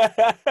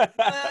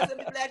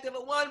people act over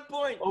 1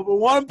 point. Over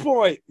 1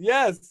 point.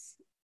 Yes.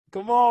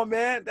 Come on,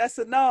 man. That's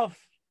enough.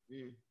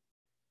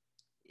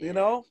 You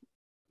know?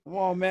 Come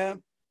on,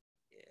 man.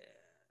 Yeah.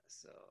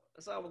 So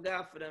that's all we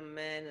got for them,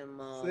 man. And,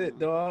 that's it,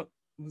 dog.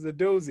 It was a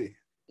doozy.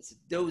 It's a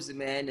doozy,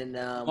 man. And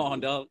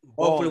dog.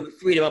 Hopefully we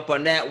freed him up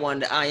on that one,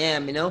 the I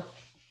am, you know?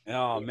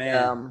 Oh,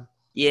 man.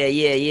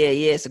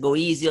 Yeah. So go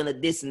easy on the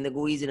this and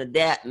go easy on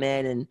that,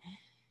 man. And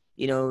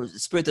you know, the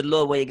Spirit of the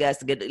Lord, where you guys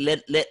to get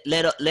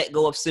let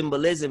go of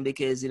symbolism,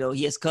 because you know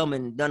He has come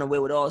and done away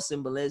with all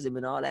symbolism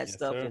and all that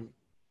stuff, sir. and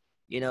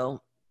you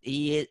know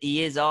He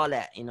is all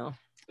that, you know.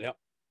 Yep.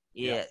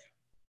 Yeah.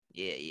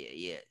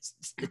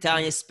 The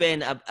time you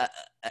spend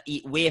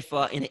eat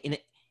wafer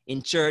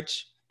in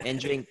church and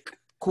drink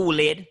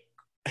Kool-Aid,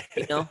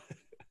 you know.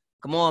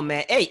 Come on,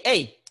 man.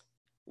 Hey.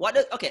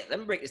 Okay, let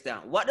me break this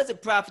down. What does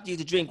it profit you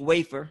to drink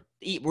wafer,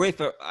 eat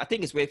wafer? I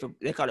think it's wafer.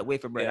 They call it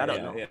wafer bread. I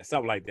don't know. Yeah,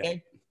 something like that.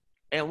 Okay?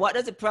 And what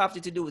does it profit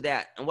you to do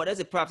that? And what does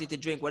it profit you to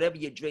drink whatever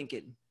you're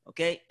drinking?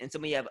 Okay, and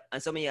some of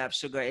you have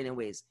sugar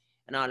anyways,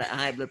 and all that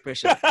high blood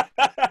pressure.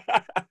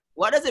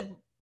 What does it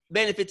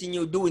benefit in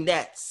you doing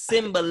that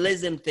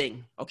symbolism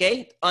thing?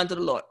 Okay, unto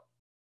the Lord.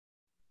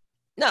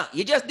 Now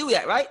you just do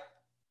that, right?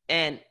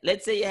 And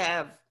let's say you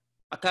have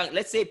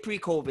let's say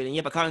pre-COVID, and you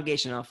have a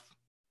congregation of,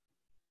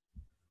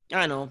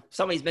 I don't know,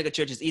 some of these mega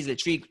churches easily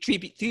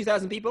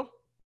 3,000 people.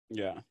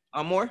 Yeah.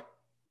 Or more.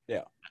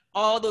 Yeah.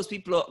 All those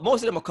people,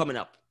 most of them are coming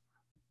up.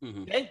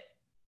 Mm-hmm. Okay.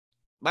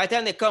 By the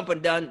time they come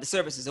and done, the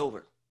service is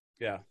over.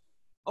 Yeah.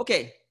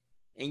 Okay.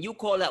 And you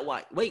call that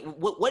what? Wait,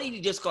 what did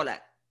you just call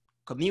that?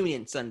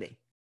 Communion Sunday.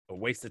 A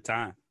waste of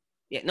time.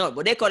 Yeah, no,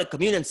 but they call it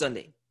Communion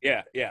Sunday.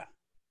 Yeah, yeah.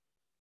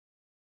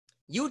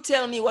 You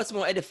tell me what's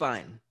more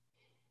edifying.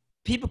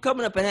 People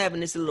coming up and having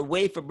this little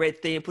wafer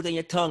bread thing, put in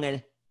your tongue,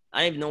 and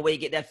I don't even know where you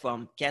get that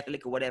from,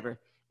 Catholic or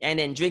whatever, and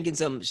then drinking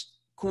some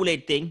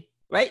Kool-Aid thing,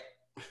 right?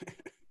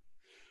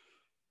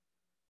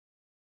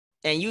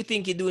 And you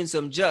think you're doing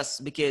some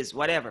just because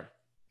whatever.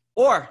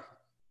 Or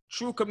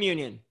true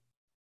communion,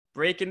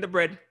 breaking the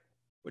bread,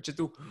 which is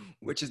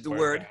the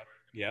word.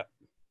 Yeah.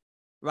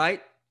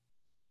 Right?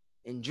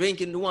 And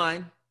drinking the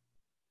wine,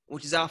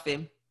 which is off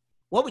him.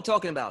 What are we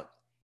talking about?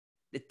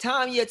 The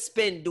time you had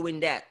spent doing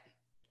that,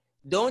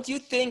 don't you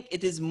think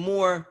it is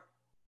more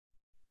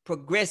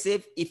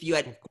progressive if you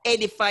had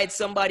edified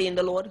somebody in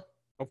the Lord?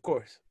 Of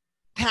course.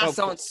 Pass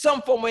on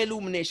some form of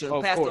illumination,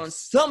 pass on course.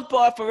 some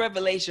powerful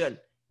revelation.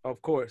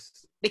 Of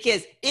course.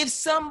 Because if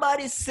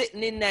somebody's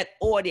sitting in that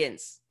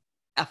audience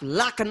of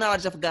lack of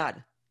knowledge of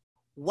God,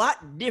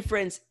 what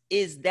difference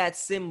is that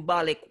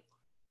symbolic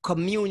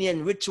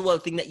communion ritual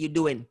thing that you're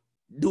doing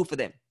do for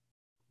them?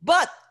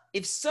 But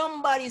if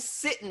somebody's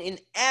sitting in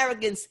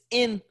arrogance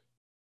in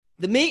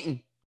the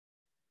meeting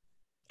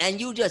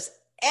and you just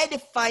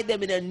edify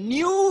them in a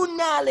new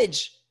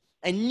knowledge,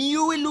 a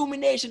new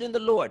illumination in the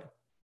Lord,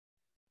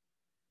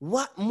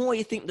 what more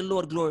you think the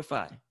Lord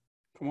glorify?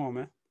 Come on,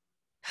 man.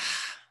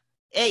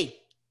 Hey,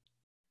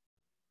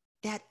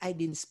 that I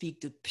didn't speak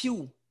to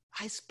pew.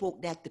 I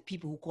spoke that to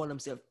people who call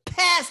themselves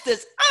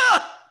pastors.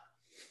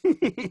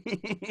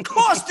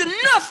 Costing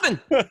nothing.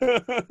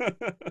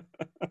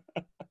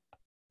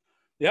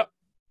 Yep.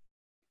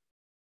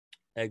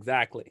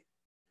 Exactly.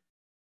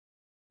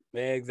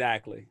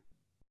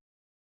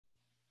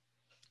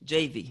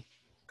 JV.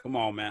 Come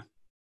on, man.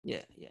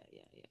 Yeah.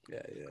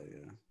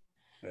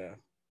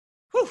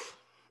 Whew.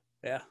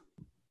 Yeah.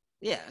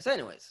 So,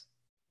 anyways.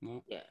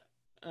 Mm. Yeah.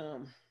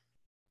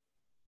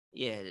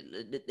 Yeah.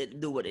 They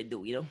do what they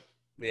do, you know.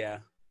 Yeah.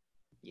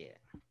 Yeah.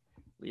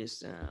 We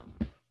just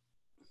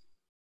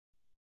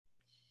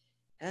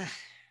yeah.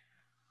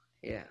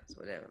 It's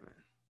whatever, man.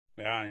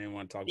 Yeah, I don't even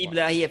want to talk People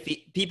about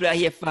it. People out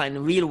here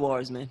fighting real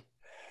wars, man.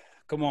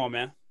 Come on,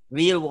 man.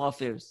 Real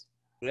warfares.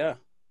 Yeah.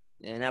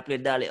 And I play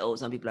Dolly O.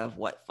 Some people have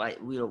fight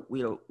real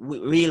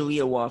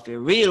warfare.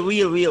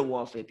 Real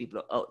warfare. People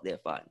are out there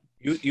fighting.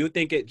 You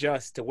think it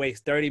just to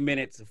waste 30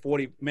 minutes,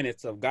 40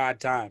 minutes of God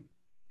time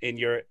in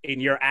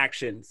your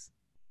actions.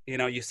 You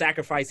know, you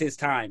sacrifice his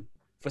time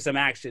for some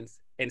actions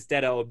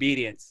instead of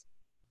obedience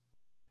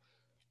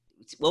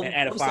and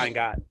edifying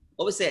God.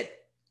 What was said?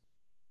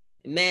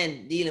 A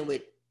man dealing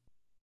with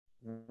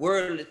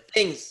worldly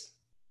things.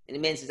 And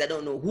the man says, I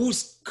don't know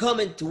who's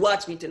coming to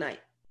watch me tonight.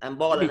 I'm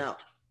balling out.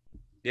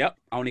 Yep.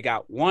 I only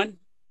got one.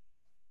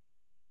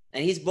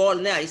 And he's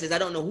balling out. He says, I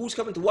don't know who's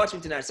coming to watch me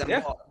tonight. So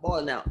I'm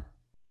balling out.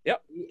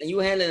 Yep. And you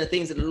handling the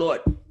things of the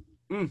Lord.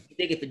 You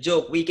take it for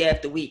joke week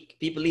after week.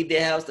 People leave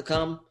their house to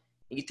come.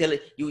 And you tell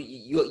it,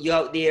 you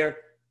out there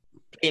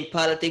playing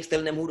politics,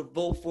 telling them who to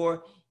vote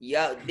for. You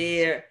out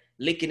there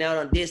licking out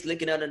on this,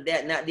 licking out on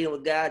that, not dealing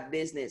with God's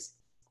business.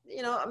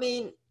 You know, I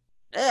mean,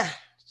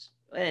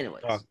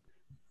 anyways.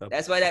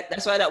 That's why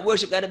that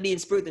worship got to be in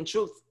spirit and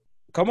truth.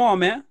 Come on,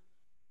 man.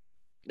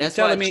 That's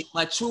why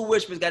my true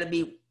worship has got to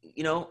be,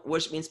 you know,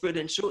 worship in spirit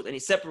and truth, and he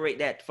separate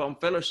that from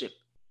fellowship.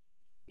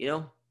 You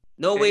know,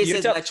 no way it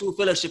says my true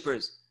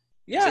fellowshippers.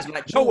 Yeah, it says my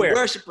true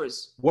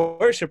worshipers.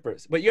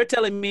 Worshipers. But you're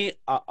telling me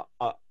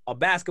a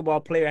basketball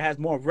player has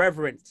more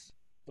reverence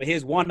for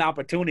his one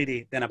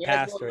opportunity than a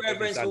pastor. More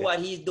reverence for what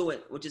he's doing,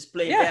 which is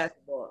playing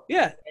basketball.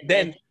 Yeah,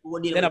 then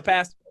a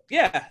pastor.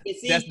 Yeah,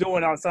 that's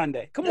doing on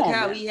Sunday. Come on,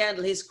 how man. he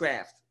handled his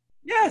craft.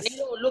 Yes. They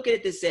don't look at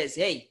it that says,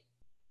 hey,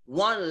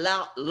 one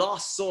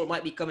lost soul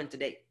might be coming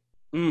today.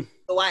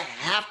 So I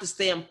have to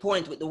stay on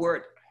point with the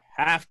word.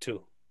 Have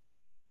to.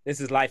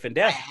 This is life and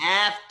death. I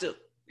have to.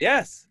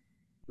 Yes.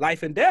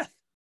 Life and death.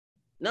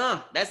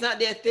 No, that's not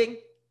their thing.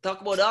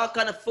 Talk about all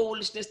kind of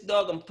foolishness,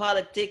 dog, and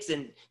politics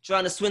and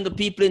trying to swindle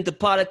people into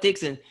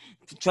politics and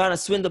trying to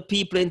swindle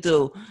people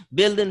into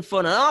building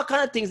fund and all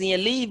kind of things. And you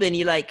leave and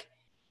you're like,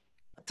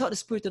 I thought the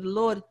Spirit of the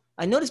Lord,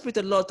 I know the Spirit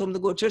of the Lord told me to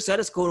go to church, so I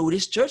just go to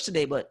this church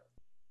today, but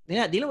they're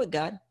not dealing with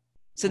God.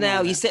 So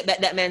now he set back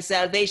that man's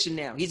salvation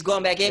now. He's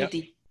going back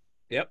empty.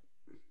 Yep.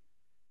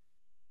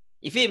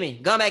 You feel me?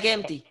 Gone back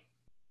empty.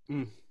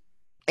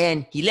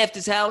 And he left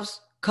his house,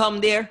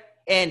 come there,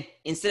 and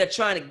instead of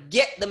trying to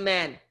get the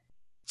man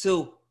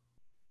to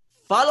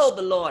follow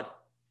the Lord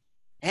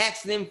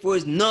asking him for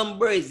his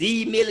number, his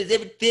email, his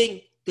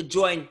everything to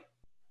join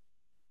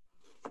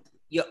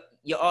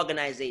your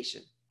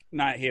organization.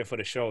 Not here for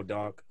the show,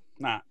 dog.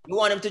 Nah. You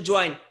want him to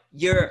join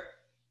your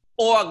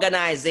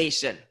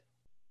organization.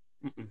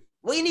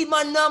 What you need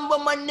my number,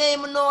 my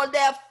name, and all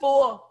that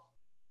for?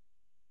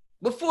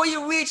 Before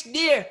you reach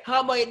there,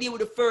 how about you deal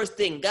with the first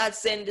thing? God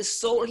send this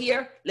soul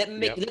here. Let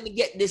me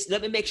get this.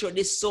 Let me make sure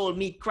this soul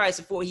meet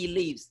Christ before he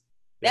leaves.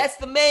 Yep. That's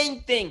the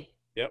main thing.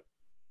 Yep.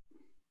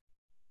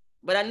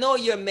 But I know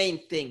your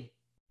main thing.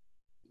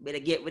 You better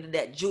get rid of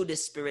that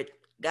Judas spirit.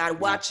 God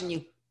watching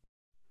you.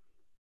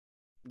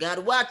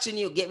 God watching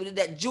you. Get rid of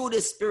that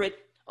Judas spirit.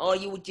 All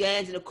you with your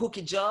hands in a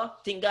cookie jar.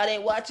 Think God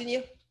ain't watching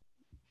you?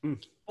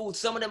 Fool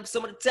some of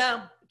the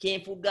time.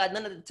 Can't fool God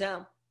none of the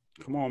time.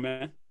 Come on,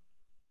 man.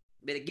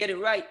 Better get it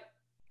right.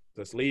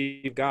 Just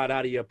leave God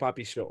out of your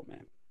puppy show,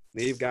 man.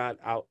 Leave God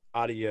out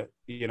of your,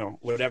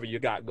 whatever you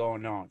got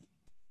going on.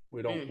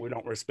 We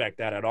don't respect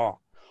that at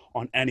all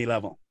on any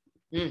level.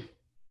 You know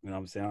what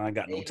I'm saying? I ain't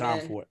got no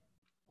time for it.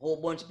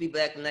 Whole bunch of people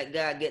acting like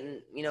God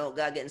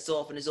getting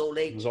soft in his old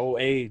age. His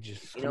old age.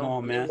 Come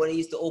on, man. When he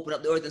used to open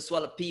up the earth and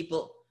swallow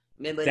people.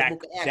 Remember in the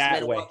book of Acts,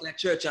 man, walk in that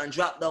church and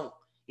drop down.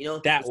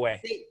 That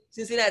way.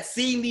 Since they're not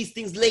seeing these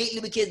things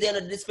lately because they're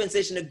under the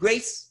dispensation of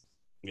grace.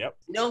 Yep.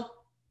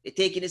 They're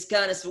taking his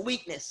kindness for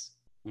weakness.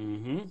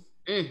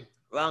 Mm-hmm.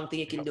 Wrong thing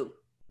you can do.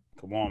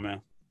 Come on,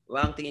 man.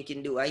 Wrong thing you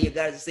can do. I hear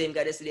God is the same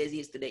God yesterday as he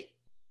is today.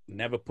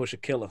 Never push a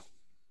killer.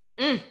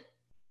 Come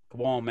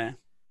on, man.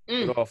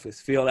 Get off it.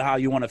 Feel how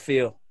you want to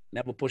feel.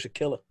 Never push a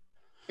killer.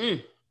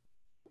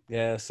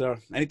 Yeah, sir.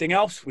 Anything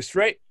else? We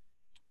straight?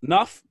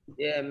 Enough?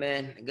 Yeah,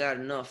 man. I got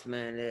enough,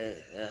 man.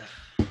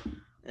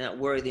 Not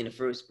worthy in the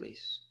first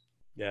place.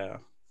 Yeah.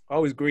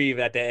 Always grieve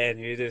at the end.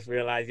 You just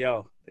realize,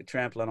 they're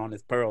trampling on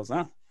his pearls,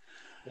 huh?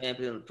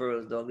 Trampling on the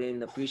pearls, dog. They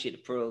didn't appreciate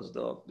the pearls,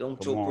 dog.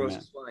 Don't throw pearls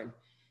to swine.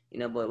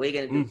 But what are you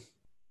going to do?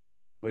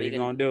 What are you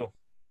going to do?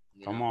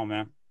 Come on,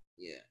 man.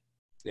 Yeah.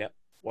 Yeah.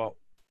 Well,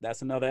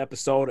 that's another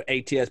episode of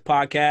A.T.S.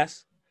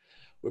 Podcast.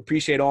 We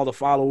appreciate all the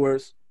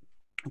followers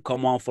who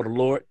come on for the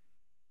Lord.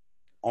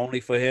 Only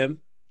for him.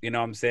 You know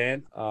what I'm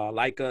saying?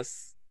 Like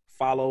us,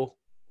 follow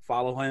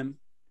him,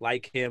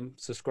 like him,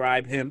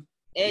 subscribe him.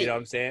 Hey, you know what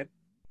I'm saying?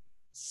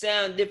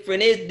 Sound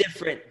different is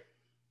different.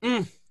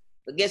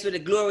 But guess where the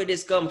glory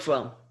this come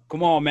from?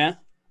 Come on, man.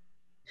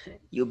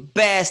 You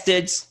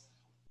bastards.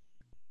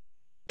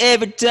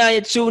 Every time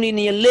you tune in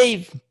and you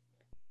leave,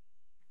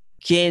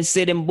 can't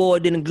say them boy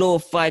didn't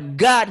glorify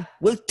God.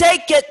 We'll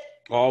take it.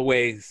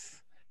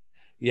 Always.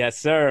 Yes,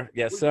 sir.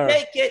 Yes, sir.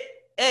 Take it.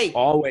 Hey.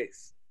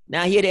 Always.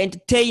 Not here to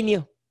entertain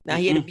you. Not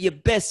here to be your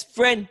best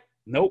friend.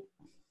 Nope.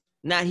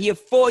 Not here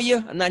for you.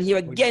 I'm not here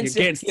against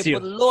you. Here for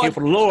the Lord. Here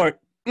for the Lord.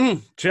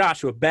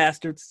 Joshua,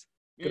 bastards.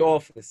 Good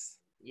office.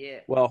 Yeah.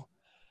 Well,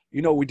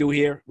 you know what we do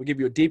here. We give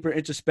you a deeper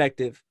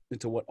introspective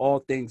into what all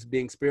things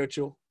being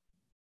spiritual.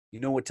 You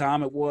know what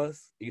time it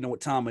was. You know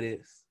what time it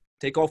is.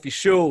 Take off your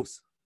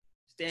shoes.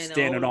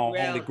 Standing on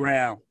holy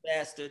ground.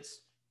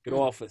 Bastards. Good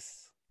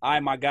office. All right,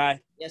 my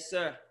guy. Yes,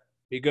 sir.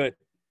 Be good.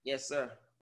 Yes, sir.